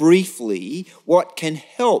name briefly what can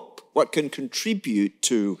help what can contribute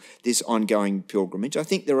to this ongoing pilgrimage, I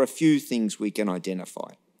think there are a few things we can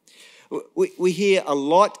identify. We hear a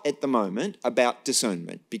lot at the moment about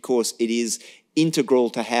discernment because it is integral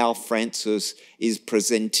to how Francis is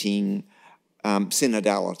presenting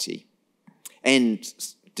synodality. And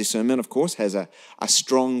discernment, of course, has a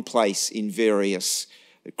strong place in various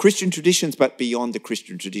Christian traditions, but beyond the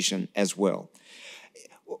Christian tradition as well.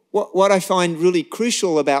 What I find really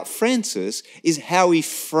crucial about Francis is how he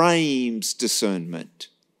frames discernment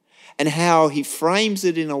and how he frames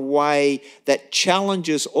it in a way that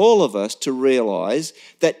challenges all of us to realise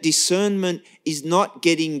that discernment is not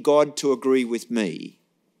getting God to agree with me.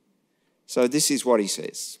 So this is what he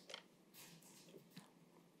says.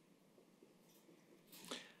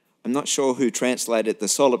 I'm not sure who translated the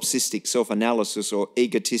solipsistic self-analysis or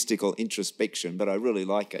egotistical introspection, but I really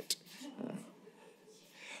like it.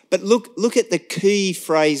 But look at the key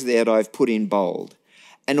phrase there that I've put in bold.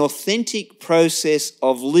 An authentic process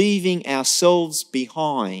of leaving ourselves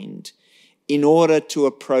behind in order to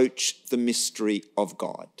approach the mystery of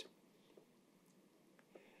God.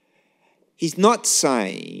 He's not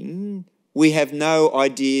saying we have no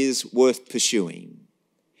ideas worth pursuing.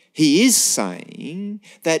 He is saying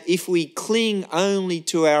that if we cling only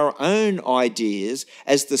to our own ideas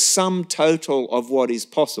as the sum total of what is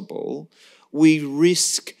possible, we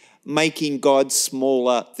risk making God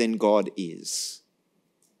smaller than God is.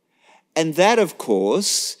 And that, of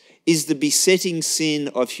course, is the besetting sin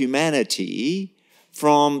of humanity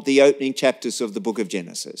from the opening chapters of the book of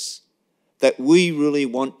Genesis, that we really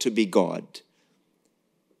want to be God.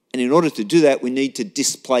 And in order to do that, we need to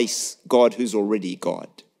displace God who's already God.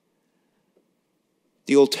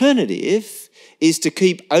 The alternative is to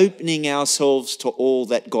keep opening ourselves to all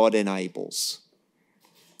that God enables.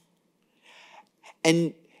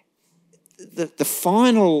 And the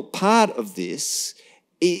final part of this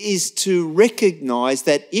is to recognise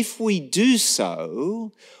that if we do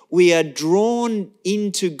so, we are drawn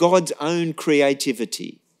into God's own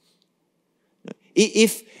creativity.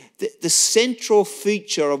 If the central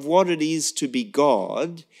feature of what it is to be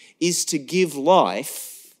God is to give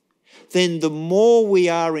life, then the more we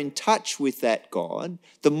are in touch with that God,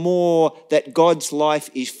 the more that God's life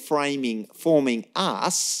is forming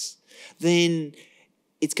us, then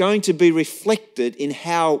it's going to be reflected in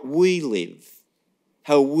how we live,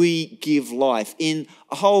 how we give life in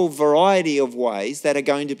a whole variety of ways that are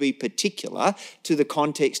going to be particular to the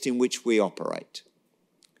context in which we operate.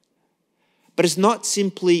 But it's not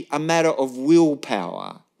simply a matter of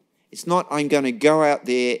willpower. It's not, I'm going to go out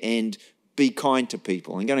there and be kind to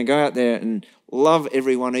people. I'm going to go out there and love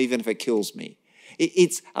everyone even if it kills me.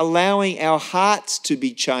 It's allowing our hearts to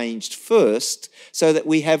be changed first so that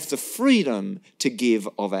we have the freedom to give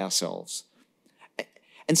of ourselves.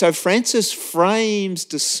 And so Francis frames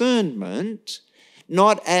discernment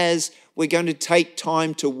not as we're going to take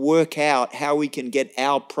time to work out how we can get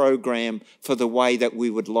our program for the way that we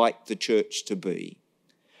would like the church to be,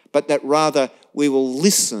 but that rather we will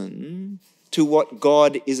listen to what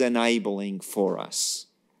God is enabling for us.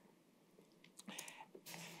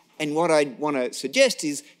 And what I want to suggest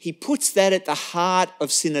is he puts that at the heart of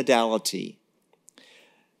synodality.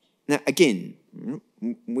 Now, again,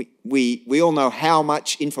 we all know how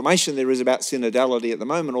much information there is about synodality at the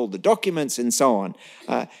moment, all the documents and so on.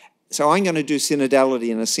 So I'm going to do synodality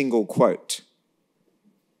in a single quote.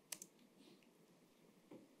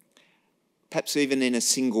 Perhaps even in a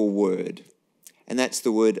single word. And that's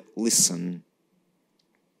the word listen.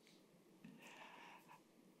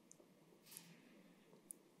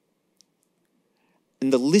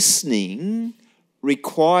 And the listening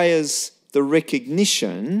requires the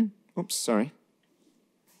recognition,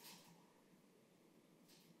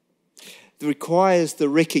 requires the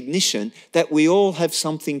recognition that we all have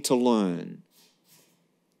something to learn.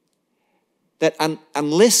 That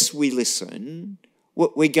unless we listen,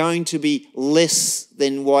 we're going to be less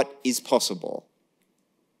than what is possible.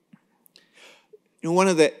 You know, one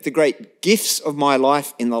of the great gifts of my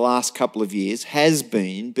life in the last couple of years has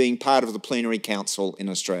been being part of the Plenary Council in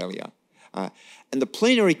Australia. And the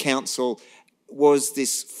Plenary Council was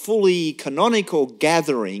this fully canonical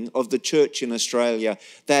gathering of the church in Australia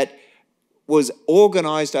that was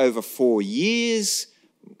organised over 4 years,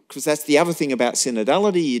 because that's the other thing about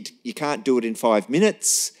synodality. You can't do it in 5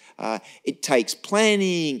 minutes. It takes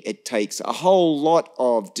planning. It takes a whole lot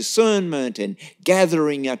of discernment and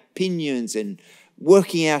gathering opinions and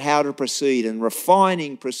working out how to proceed and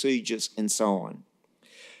refining procedures and so on.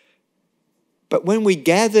 But when we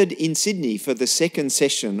gathered in Sydney for the second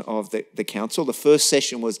session of the council, the first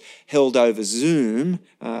session was held over Zoom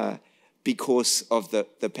because of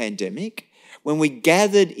the pandemic. when we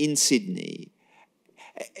gathered in Sydney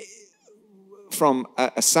from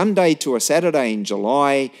a Sunday to a Saturday in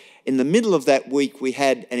July. In the middle of that week, we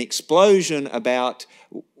had an explosion about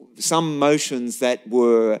some motions that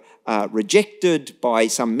were rejected by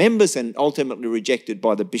some members and ultimately rejected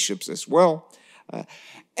by the bishops as well.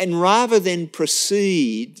 And rather than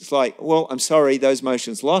proceed, it's like, well, I'm sorry, those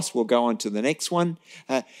motions lost, we'll go on to the next one.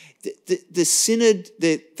 The synod,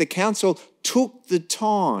 the council took the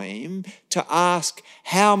time to ask,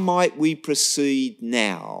 how might we proceed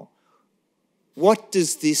now? What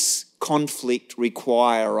does this conflict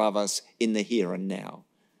require of us in the here and now?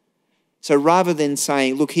 So rather than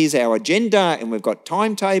saying, look, here's our agenda and we've got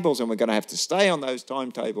timetables and we're going to have to stay on those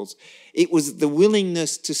timetables, it was the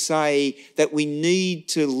willingness to say that we need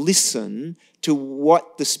to listen to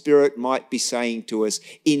what the Spirit might be saying to us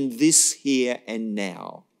in this here and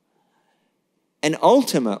now. And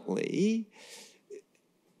ultimately,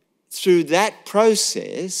 through that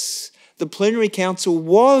process, the plenary council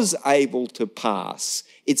was able to pass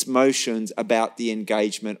its motions about the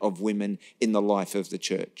engagement of women in the life of the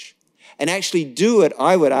church. And actually do it,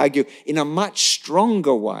 I would argue, in a much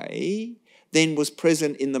stronger way than was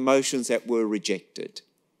present in the motions that were rejected.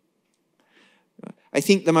 I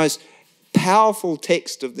think the most powerful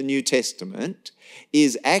text of the New Testament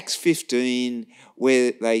is Acts 15,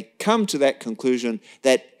 where they come to that conclusion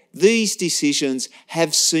that these decisions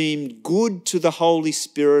have seemed good to the Holy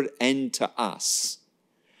Spirit and to us.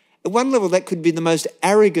 At one level, that could be the most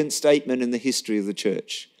arrogant statement in the history of the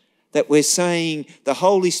church, that we're saying the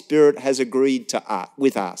Holy Spirit has agreed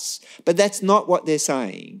with us. But that's not what they're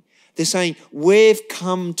saying. They're saying we've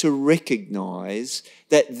come to recognise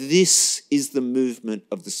that this is the movement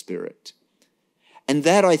of the Spirit. And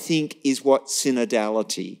that, I think, is what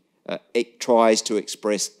synodality it tries to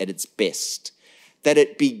express at its best. That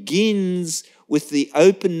it begins with the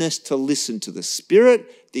openness to listen to the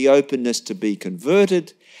Spirit, the openness to be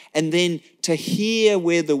converted, and then to hear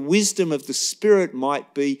where the wisdom of the Spirit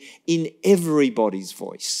might be in everybody's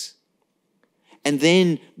voice. And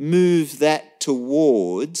then move that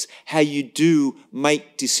towards how you do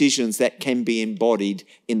make decisions that can be embodied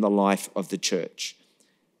in the life of the church.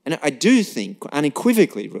 And I do think,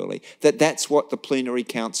 unequivocally really, that that's what the Plenary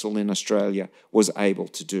Council in Australia was able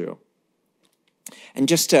to do. And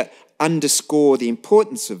just to underscore the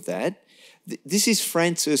importance of that, this is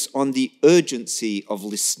Francis on the urgency of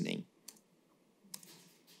listening.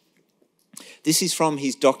 This is from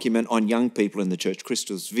his document on young people in the church,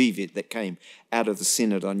 Christus Vivit, that came out of the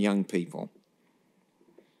Synod on young people.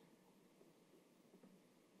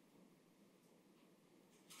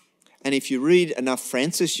 And if you read enough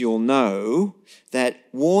Francis, you'll know that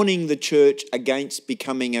warning the church against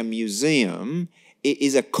becoming a museum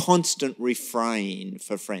is a constant refrain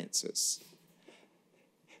for Francis.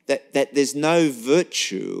 That there's no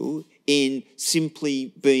virtue in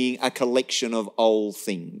simply being a collection of old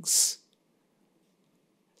things.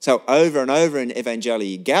 So over and over in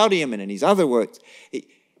Evangelii Gaudium and in his other works,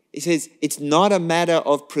 he says it's not a matter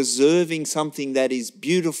of preserving something that is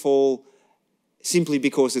beautiful simply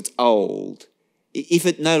because it's old. If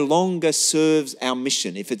it no longer serves our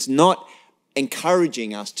mission, if it's not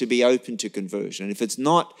encouraging us to be open to conversion, if it's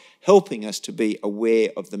not helping us to be aware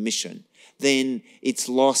of the mission, then it's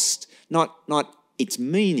lost not its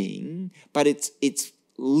meaning, but its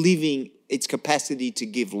living, its capacity to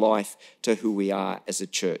give life to who we are as a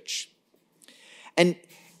church. And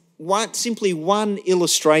simply one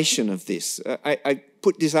illustration of this, I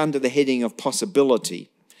put this under the heading of possibility.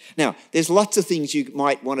 Now, there's lots of things you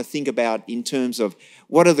might want to think about in terms of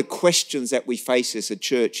what are the questions that we face as a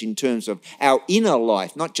church in terms of our inner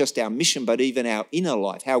life, not just our mission, but even our inner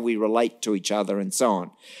life, how we relate to each other and so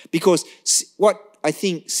on. Because what I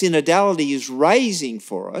think synodality is raising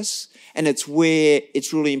for us, and it's where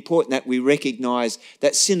it's really important that we recognise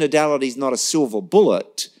that synodality is not a silver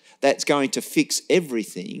bullet that's going to fix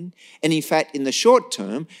everything. And in fact, in the short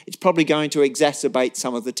term, it's probably going to exacerbate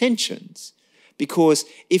some of the tensions. Because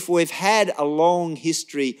if we've had a long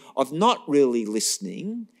history of not really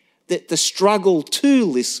listening, that the struggle to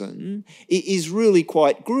listen is really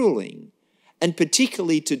quite grueling. And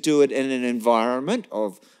particularly to do it in an environment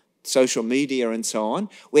of social media and so on,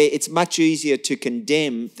 where it's much easier to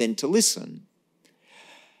condemn than to listen.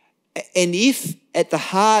 And if at the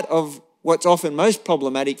heart of what's often most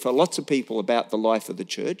problematic for lots of people about the life of the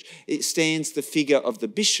church, it stands the figure of the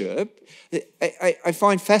bishop. I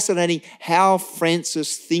find fascinating how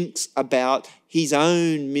Francis thinks about his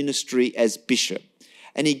own ministry as bishop.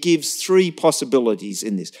 And he gives three possibilities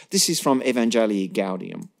in this. This is from Evangelii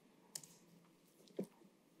Gaudium.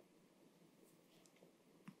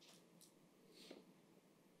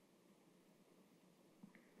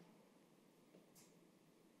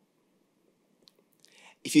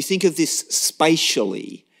 if you think of this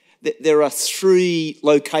spatially, there are three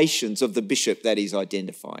locations of the bishop that he's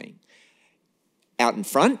identifying. Out in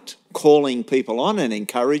front, calling people on and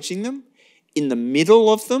encouraging them. In the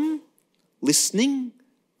middle of them, listening,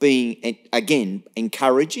 being, again,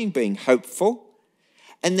 encouraging, being hopeful.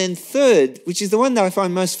 And then third, which is the one that I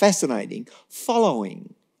find most fascinating,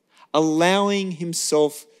 following, allowing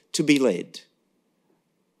himself to be led,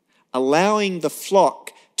 allowing the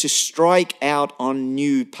flock to strike out on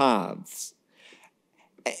new paths.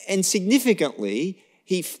 And significantly,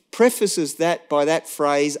 he prefaces that by that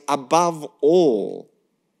phrase, above all.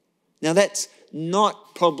 Now, that's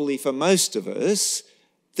not probably for most of us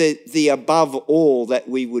the above all that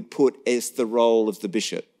we would put as the role of the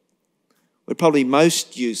bishop. We're probably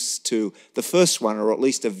most used to the first one, or at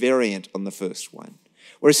least a variant on the first one.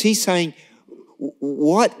 Whereas he's saying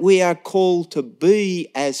what we are called to be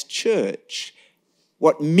as church,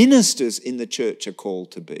 what ministers in the church are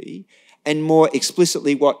called to be, and more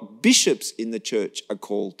explicitly what bishops in the church are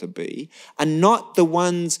called to be, are not the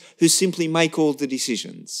ones who simply make all the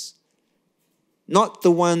decisions, not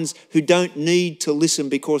the ones who don't need to listen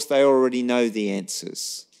because they already know the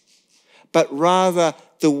answers, but rather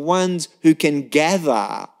the ones who can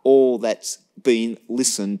gather all that's been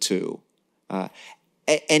listened to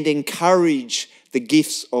and encourage the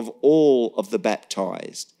gifts of all of the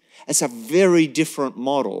baptized. It's a very different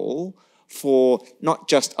model for not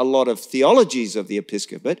just a lot of theologies of the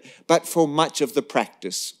episcopate, but for much of the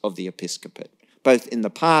practice of the episcopate, both in the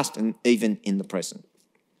past and even in the present.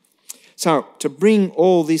 So, to bring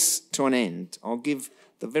all this to an end, I'll give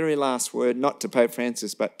the very last word, not to Pope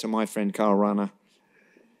Francis, but to my friend Karl Rahner,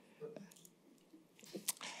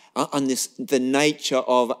 on this, the nature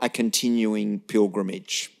of a continuing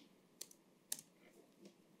pilgrimage.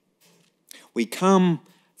 We come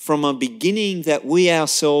from a beginning that we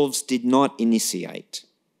ourselves did not initiate.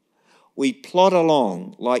 We plod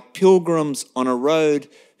along like pilgrims on a road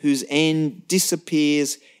whose end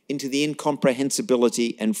disappears into the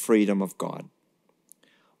incomprehensibility and freedom of God.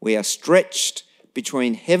 We are stretched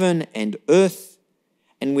between heaven and earth,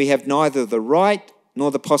 and we have neither the right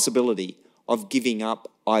nor the possibility of giving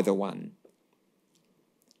up either one.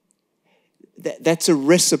 That's a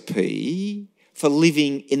recipe for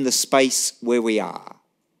living in the space where we are,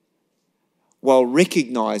 while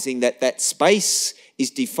recognising that that space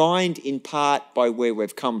is defined in part by where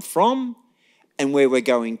we've come from and where we're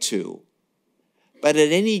going to. But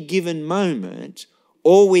at any given moment,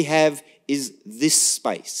 all we have is this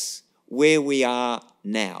space, where we are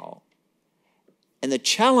now. And the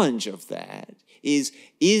challenge of that is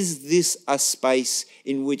this a space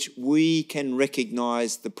in which we can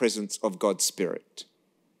recognise the presence of God's Spirit?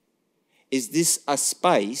 Is this a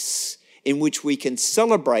space in which we can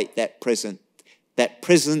celebrate that presence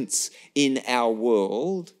in our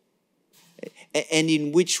world, and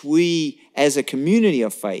in which we, as a community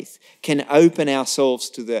of faith, can open ourselves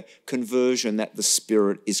to the conversion that the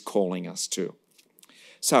Spirit is calling us to?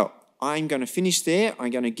 So I'm going to finish there. I'm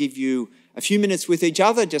going to give you a few minutes with each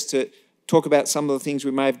other just to talk about some of the things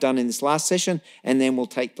we may have done in this last session, and then we'll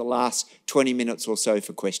take the last 20 minutes or so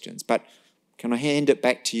for questions. But can I hand it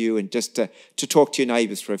back to you and just to talk to your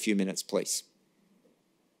neighbours for a few minutes, please?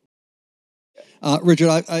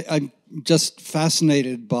 Richard, I'm just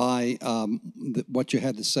fascinated by what you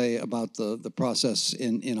had to say about the process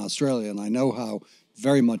in Australia, and I know how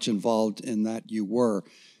very much involved in that you were.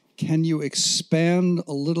 Can you expand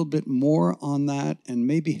a little bit more on that and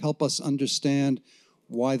maybe help us understand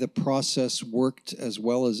why the process worked as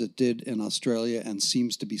well as it did in Australia and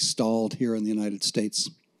seems to be stalled here in the United States?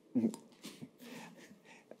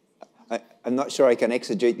 I'm not sure I can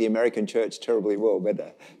exegete the American church terribly well,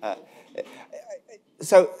 but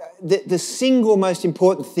so the single most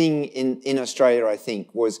important thing in Australia, I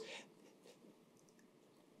think, was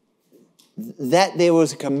that there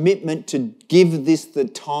was a commitment to give this the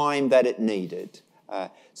time that it needed,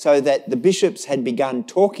 so that the bishops had begun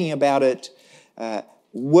talking about it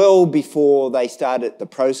well before they started the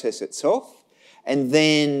process itself. And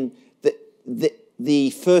then the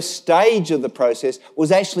first stage of the process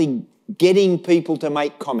was actually getting people to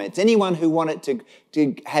make comments. Anyone who wanted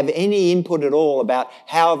to have any input at all about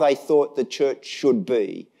how they thought the church should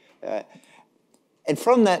be. And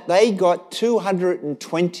from that, they got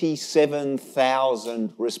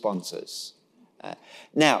 227,000 responses.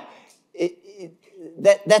 Now,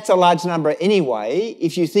 that's a large number anyway,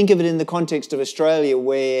 if you think of it in the context of Australia,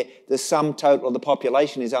 where the sum total of the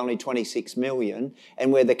population is only 26 million,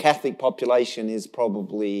 and where the Catholic population is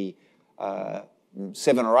probably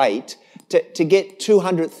 7 or 8, to get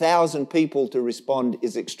 200,000 people to respond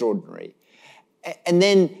is extraordinary. And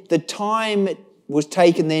then the time was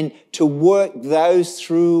taken then to work those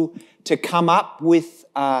through to come up with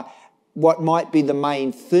what might be the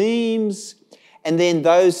main themes. And then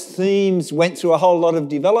those themes went through a whole lot of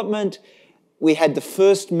development. We had the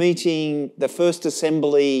first meeting, the first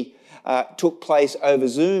assembly took place over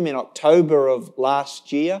Zoom in October of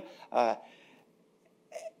last year.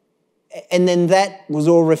 And then that was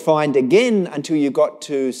all refined again until you got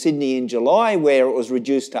to Sydney in July, where it was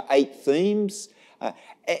reduced to 8 themes.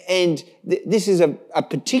 And this is a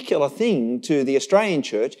particular thing to the Australian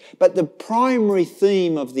church, but the primary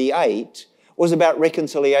theme of the 8 was about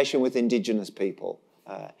reconciliation with Indigenous people.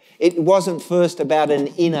 It wasn't first about an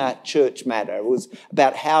inner church matter. It was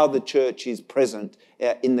about how the church is present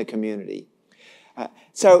in the community.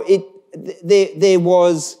 So there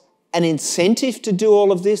was an incentive to do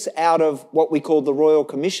all of this out of what we call the Royal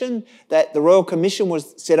Commission, that the Royal Commission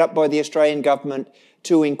was set up by the Australian government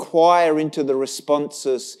to inquire into the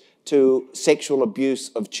responses to sexual abuse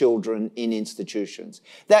of children in institutions.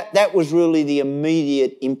 That was really the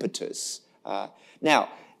immediate impetus. Now,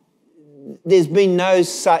 there's been no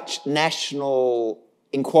such national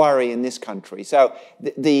inquiry in this country. So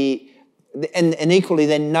and equally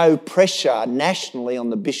then no pressure nationally on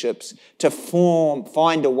the bishops to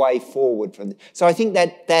find a way forward from this. So I think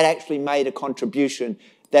that actually made a contribution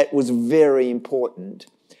that was very important.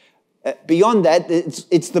 Beyond that,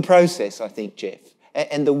 it's the process, I think, Jeff,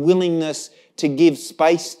 and the willingness to give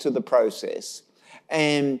space to the process.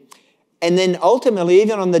 And then ultimately,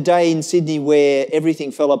 even on the day in Sydney where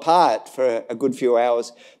everything fell apart for a good few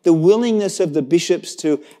hours, the willingness of the bishops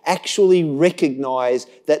to actually recognise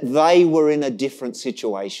that they were in a different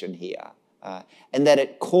situation here and that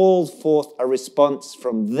it called forth a response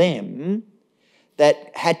from them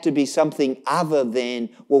that had to be something other than,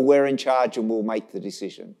 well, we're in charge and we'll make the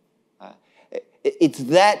decision. It's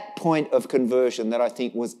that point of conversion that I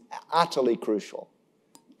think was utterly crucial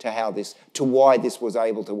to why this was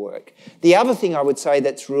able to work. The other thing I would say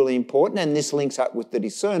that's really important, and this links up with the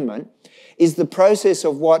discernment, is the process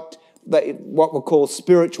of what we call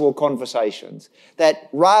spiritual conversations. That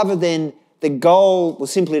rather than the goal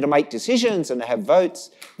was simply to make decisions and to have votes,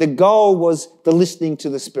 the goal was the listening to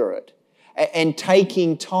the Spirit and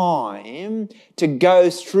taking time to go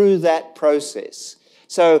through that process.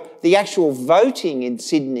 So the actual voting in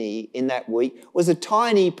Sydney in that week was a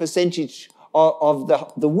tiny percentage of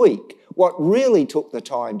the week. What really took the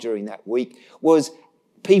time during that week was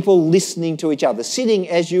people listening to each other, sitting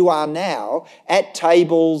as you are now at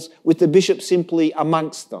tables with the bishops simply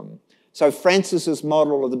amongst them. So Francis's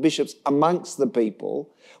model of the bishops amongst the people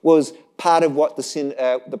was part of what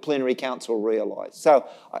the plenary council realised. So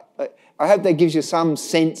I hope that gives you some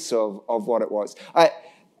sense of what it was.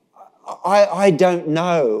 I don't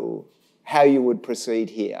know how you would proceed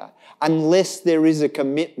here unless there is a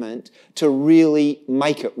commitment to really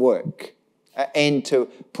make it work and to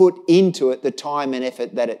put into it the time and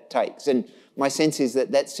effort that it takes. And my sense is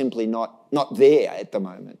that that's simply not there at the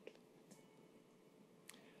moment.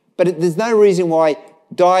 But there's no reason why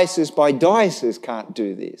diocese by diocese can't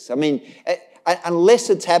do this. I mean, unless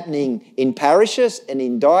it's happening in parishes and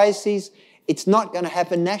in dioceses, it's not going to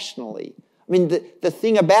happen nationally. I mean, the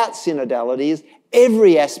thing about synodality is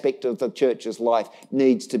every aspect of the church's life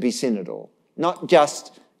needs to be synodal, not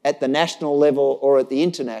just at the national level or at the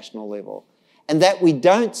international level. And that we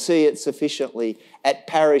don't see it sufficiently at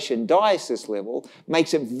parish and diocese level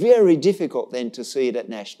makes it very difficult then to see it at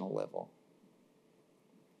national level.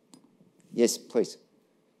 Yes, please.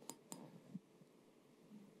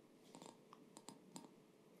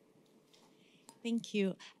 Thank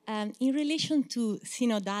you. In relation to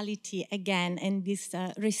synodality again and this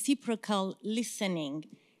reciprocal listening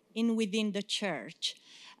within the church,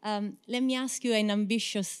 let me ask you an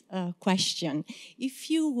ambitious question. If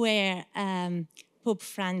you were Pope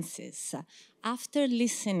Francis, after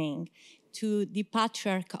listening to the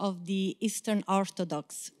Patriarch of the Eastern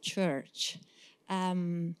Orthodox Church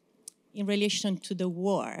in relation to the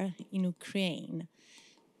war in Ukraine,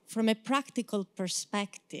 from a practical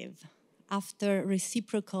perspective, after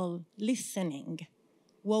reciprocal listening,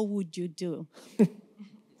 what would you do?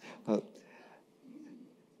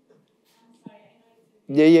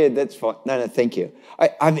 Yeah, that's fine. No, thank you.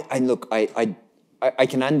 I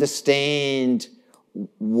can understand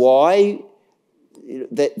why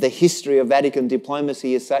the history of Vatican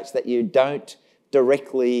diplomacy is such that you don't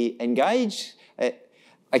directly engage.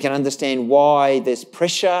 I can understand why there's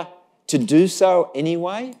pressure to do so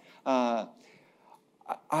anyway.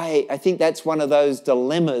 I think that's one of those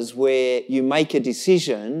dilemmas where you make a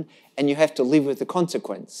decision and you have to live with the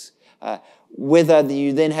consequence. whether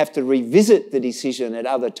you then have to revisit the decision at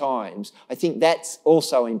other times, I think that's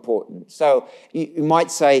also important. So you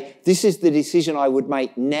might say, this is the decision I would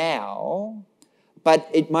make now, but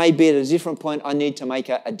it may be at a different point I need to make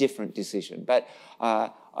a different decision. But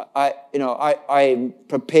I'm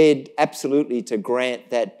prepared absolutely to grant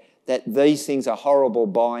that these things are horrible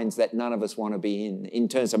binds that none of us want to be in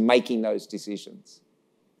terms of making those decisions.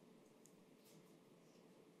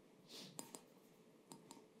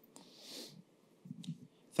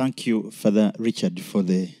 Thank you, Father Richard, for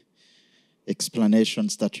the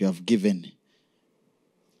explanations that you have given.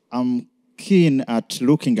 I'm keen at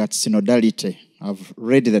looking at synodality. I've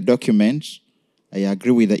read the document. I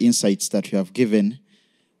agree with the insights that you have given,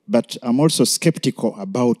 but I'm also skeptical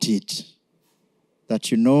about it. That,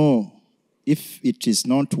 if it is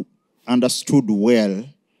not understood well,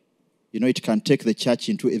 it can take the church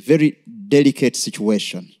into a very delicate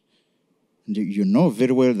situation. And you know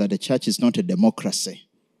very well that the church is not a democracy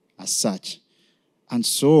as such. And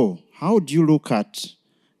so, how do you look at,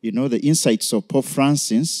 the insights of Pope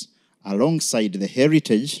Francis alongside the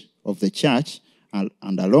heritage of the church and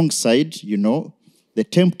alongside, the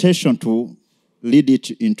temptation to lead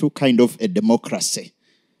it into kind of a democracy?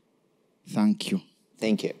 Thank you.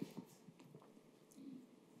 Thank you.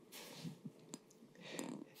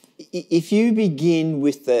 If you begin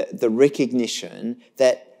with the recognition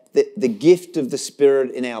that the gift of the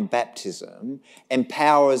Spirit in our baptism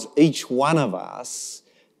empowers each one of us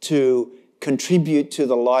to contribute to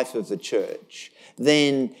the life of the church,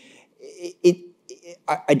 then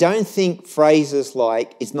I don't think phrases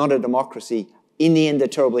like "it's not a democracy" in the end are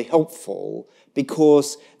terribly helpful,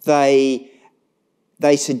 because they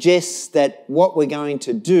suggest that what we're going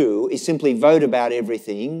to do is simply vote about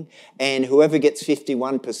everything, and whoever gets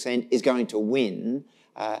 51% is going to win,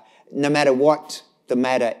 no matter what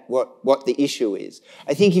the issue is.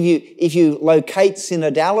 I think if you locate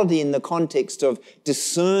synodality in the context of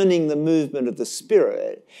discerning the movement of the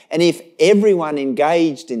Spirit, and if everyone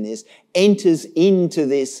engaged in this enters into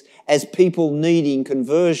this as people needing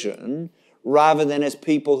conversion rather than as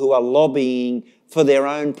people who are lobbying for their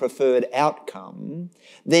own preferred outcome,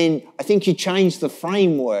 then I think you change the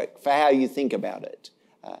framework for how you think about it.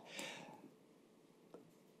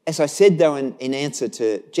 As I said, though, in answer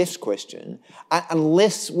to Jeff's question,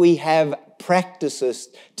 unless we have practices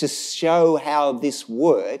to show how this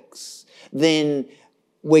works, then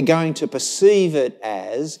we're going to perceive it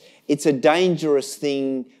as it's a dangerous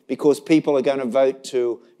thing because people are going to vote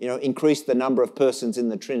to, increase the number of persons in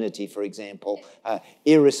the Trinity, for example,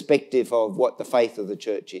 irrespective of what the faith of the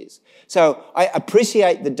church is. So I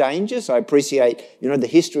appreciate the dangers. I appreciate, the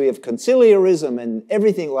history of conciliarism and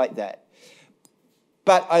everything like that.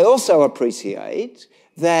 But I also appreciate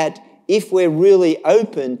that if we're really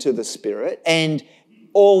open to the Spirit and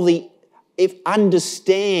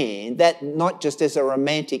understand that not just as a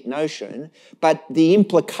romantic notion, but the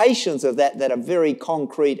implications of that are very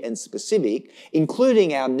concrete and specific,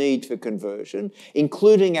 including our need for conversion,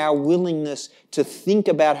 including our willingness to think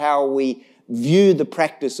about how we view the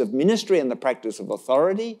practice of ministry and the practice of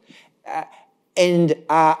authority, and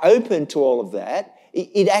are open to all of that,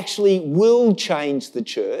 it actually will change the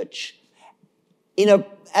church in an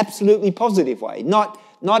absolutely positive way. Not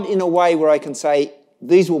in a way where I can say,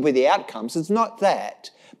 these will be the outcomes. It's not that.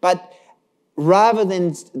 But rather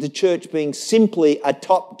than the church being simply a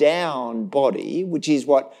top-down body, which is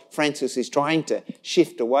what Francis is trying to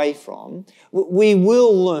shift away from, we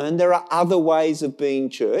will learn there are other ways of being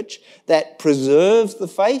church that preserves the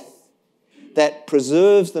faith, that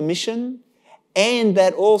preserves the mission, and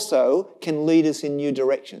that also can lead us in new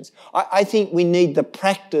directions. I think we need the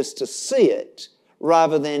practice to see it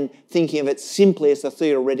rather than thinking of it simply as a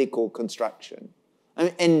theoretical construction.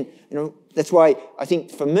 And that's why I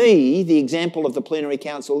think for me, the example of the plenary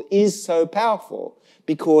council is so powerful,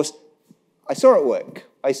 because I saw it work.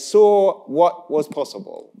 I saw what was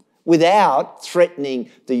possible without threatening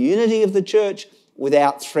the unity of the church,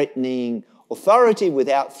 without threatening authority,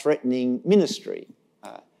 without threatening ministry.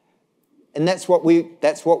 And that's what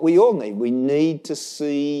we all need. We need to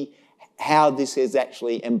see how this is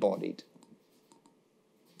actually embodied.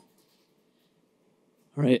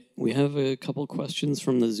 All right, we have a couple questions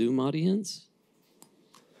from the Zoom audience.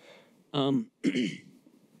 The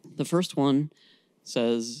first one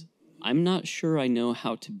says, I'm not sure I know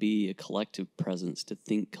how to be a collective presence, to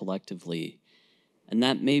think collectively, and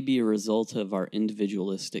that may be a result of our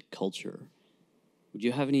individualistic culture. Would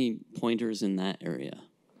you have any pointers in that area?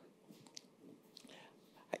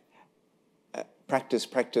 Practice.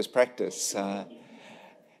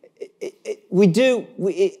 again,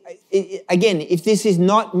 if this is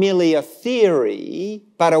not merely a theory,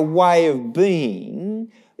 but a way of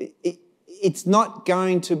being, it's not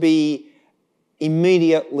going to be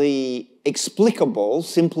immediately explicable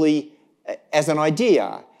simply as an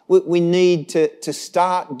idea. We need to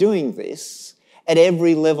start doing this at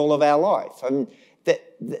every level of our life. I mean,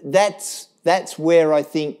 that's where I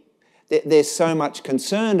think there's so much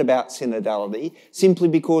concern about synodality, simply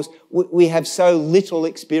because we have so little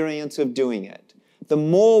experience of doing it. The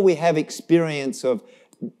more we have experience of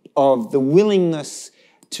the willingness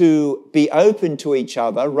to be open to each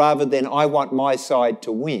other rather than I want my side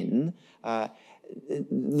to win,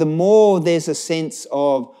 the more there's a sense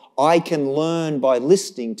of I can learn by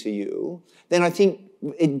listening to you, then I think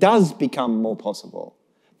it does become more possible.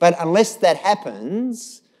 But unless that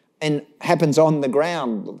happens, and happens on the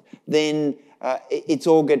ground, then it's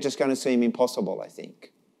all just going to seem impossible, I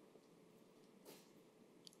think.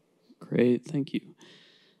 Great, thank you.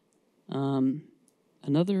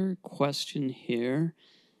 Another question here.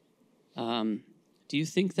 Do you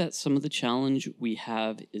think that some of the challenge we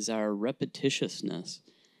have is our repetitiousness?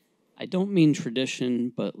 I don't mean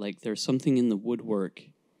tradition, but like there's something in the woodwork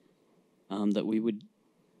that we would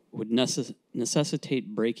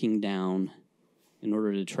necessitate breaking down in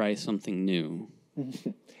order to try something new. I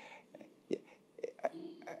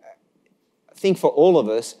think for all of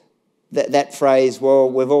us, that phrase, well,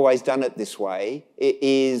 we've always done it this way,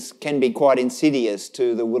 can be quite insidious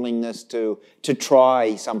to the willingness to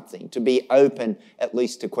try something, to be open at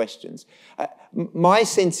least to questions. My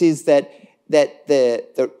sense is that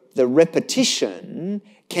the repetition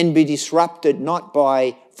can be disrupted not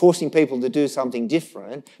by forcing people to do something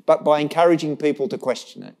different, but by encouraging people to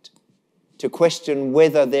question it, to question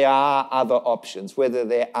whether there are other options, whether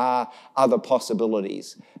there are other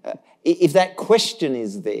possibilities. If that question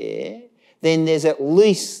is there, then there's at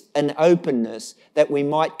least an openness that we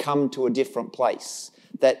might come to a different place,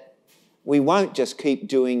 that we won't just keep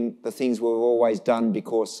doing the things we've always done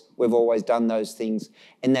because we've always done those things,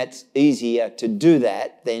 and that's easier to do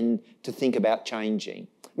that than to think about changing.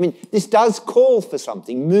 I mean, this does call for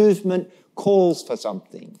something. Movement calls for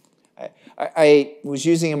something. I was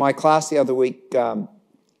using in my class the other week an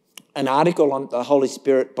article on the Holy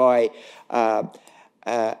Spirit by an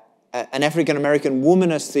African-American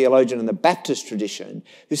womanist theologian in the Baptist tradition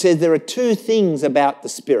who says there are two things about the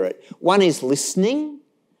Spirit. One is listening,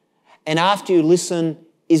 and after you listen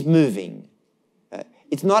is moving.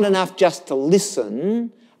 It's not enough just to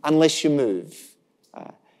listen unless you move.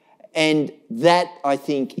 And that, I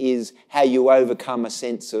think, is how you overcome a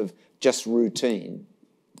sense of just routine.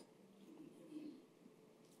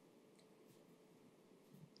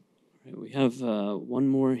 All right, we have one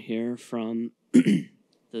more here from the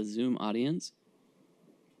Zoom audience.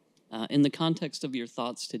 In the context of your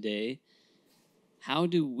thoughts today, how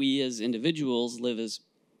do we as individuals live as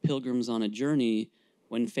pilgrims on a journey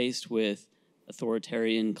when faced with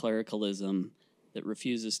authoritarian clericalism that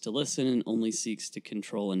refuses to listen and only seeks to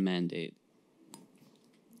control and mandate?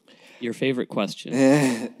 Your favorite question.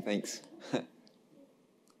 Thanks.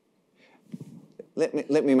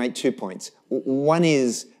 Let me make 2 points. One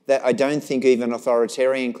is that I don't think even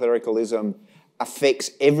authoritarian clericalism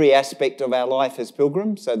affects every aspect of our life as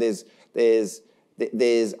pilgrims. So there's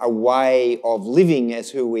a way of living as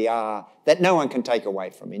who we are that no one can take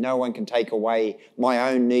away from me. No one can take away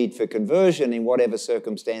my own need for conversion in whatever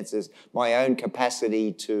circumstances, my own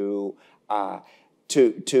capacity to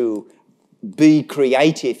be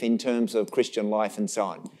creative in terms of Christian life and so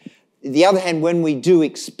on. On the other hand, when we do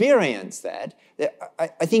experience that,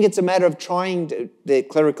 I think it's a matter of the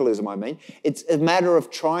clericalism I mean, it's a matter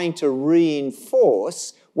of trying to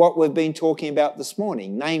reinforce what we've been talking about this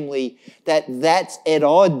morning, namely that that's at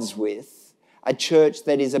odds with a church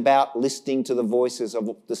that is about listening to the voices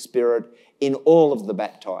of the Spirit in all of the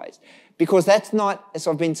baptized. Because that's not, as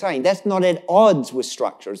I've been saying, that's not at odds with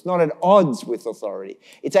structure. It's not at odds with authority.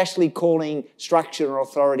 It's actually calling structure and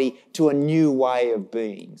authority to a new way of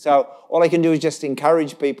being. So all I can do is just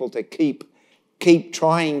encourage people to keep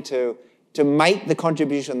trying to make the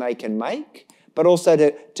contribution they can make, but also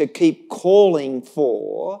to keep calling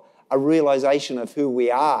for a realization of who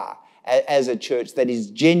we are as a church that is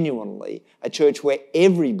genuinely a church where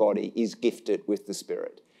everybody is gifted with the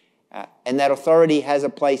Spirit. And that authority has a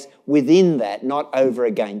place within that, not over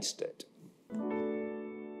against it.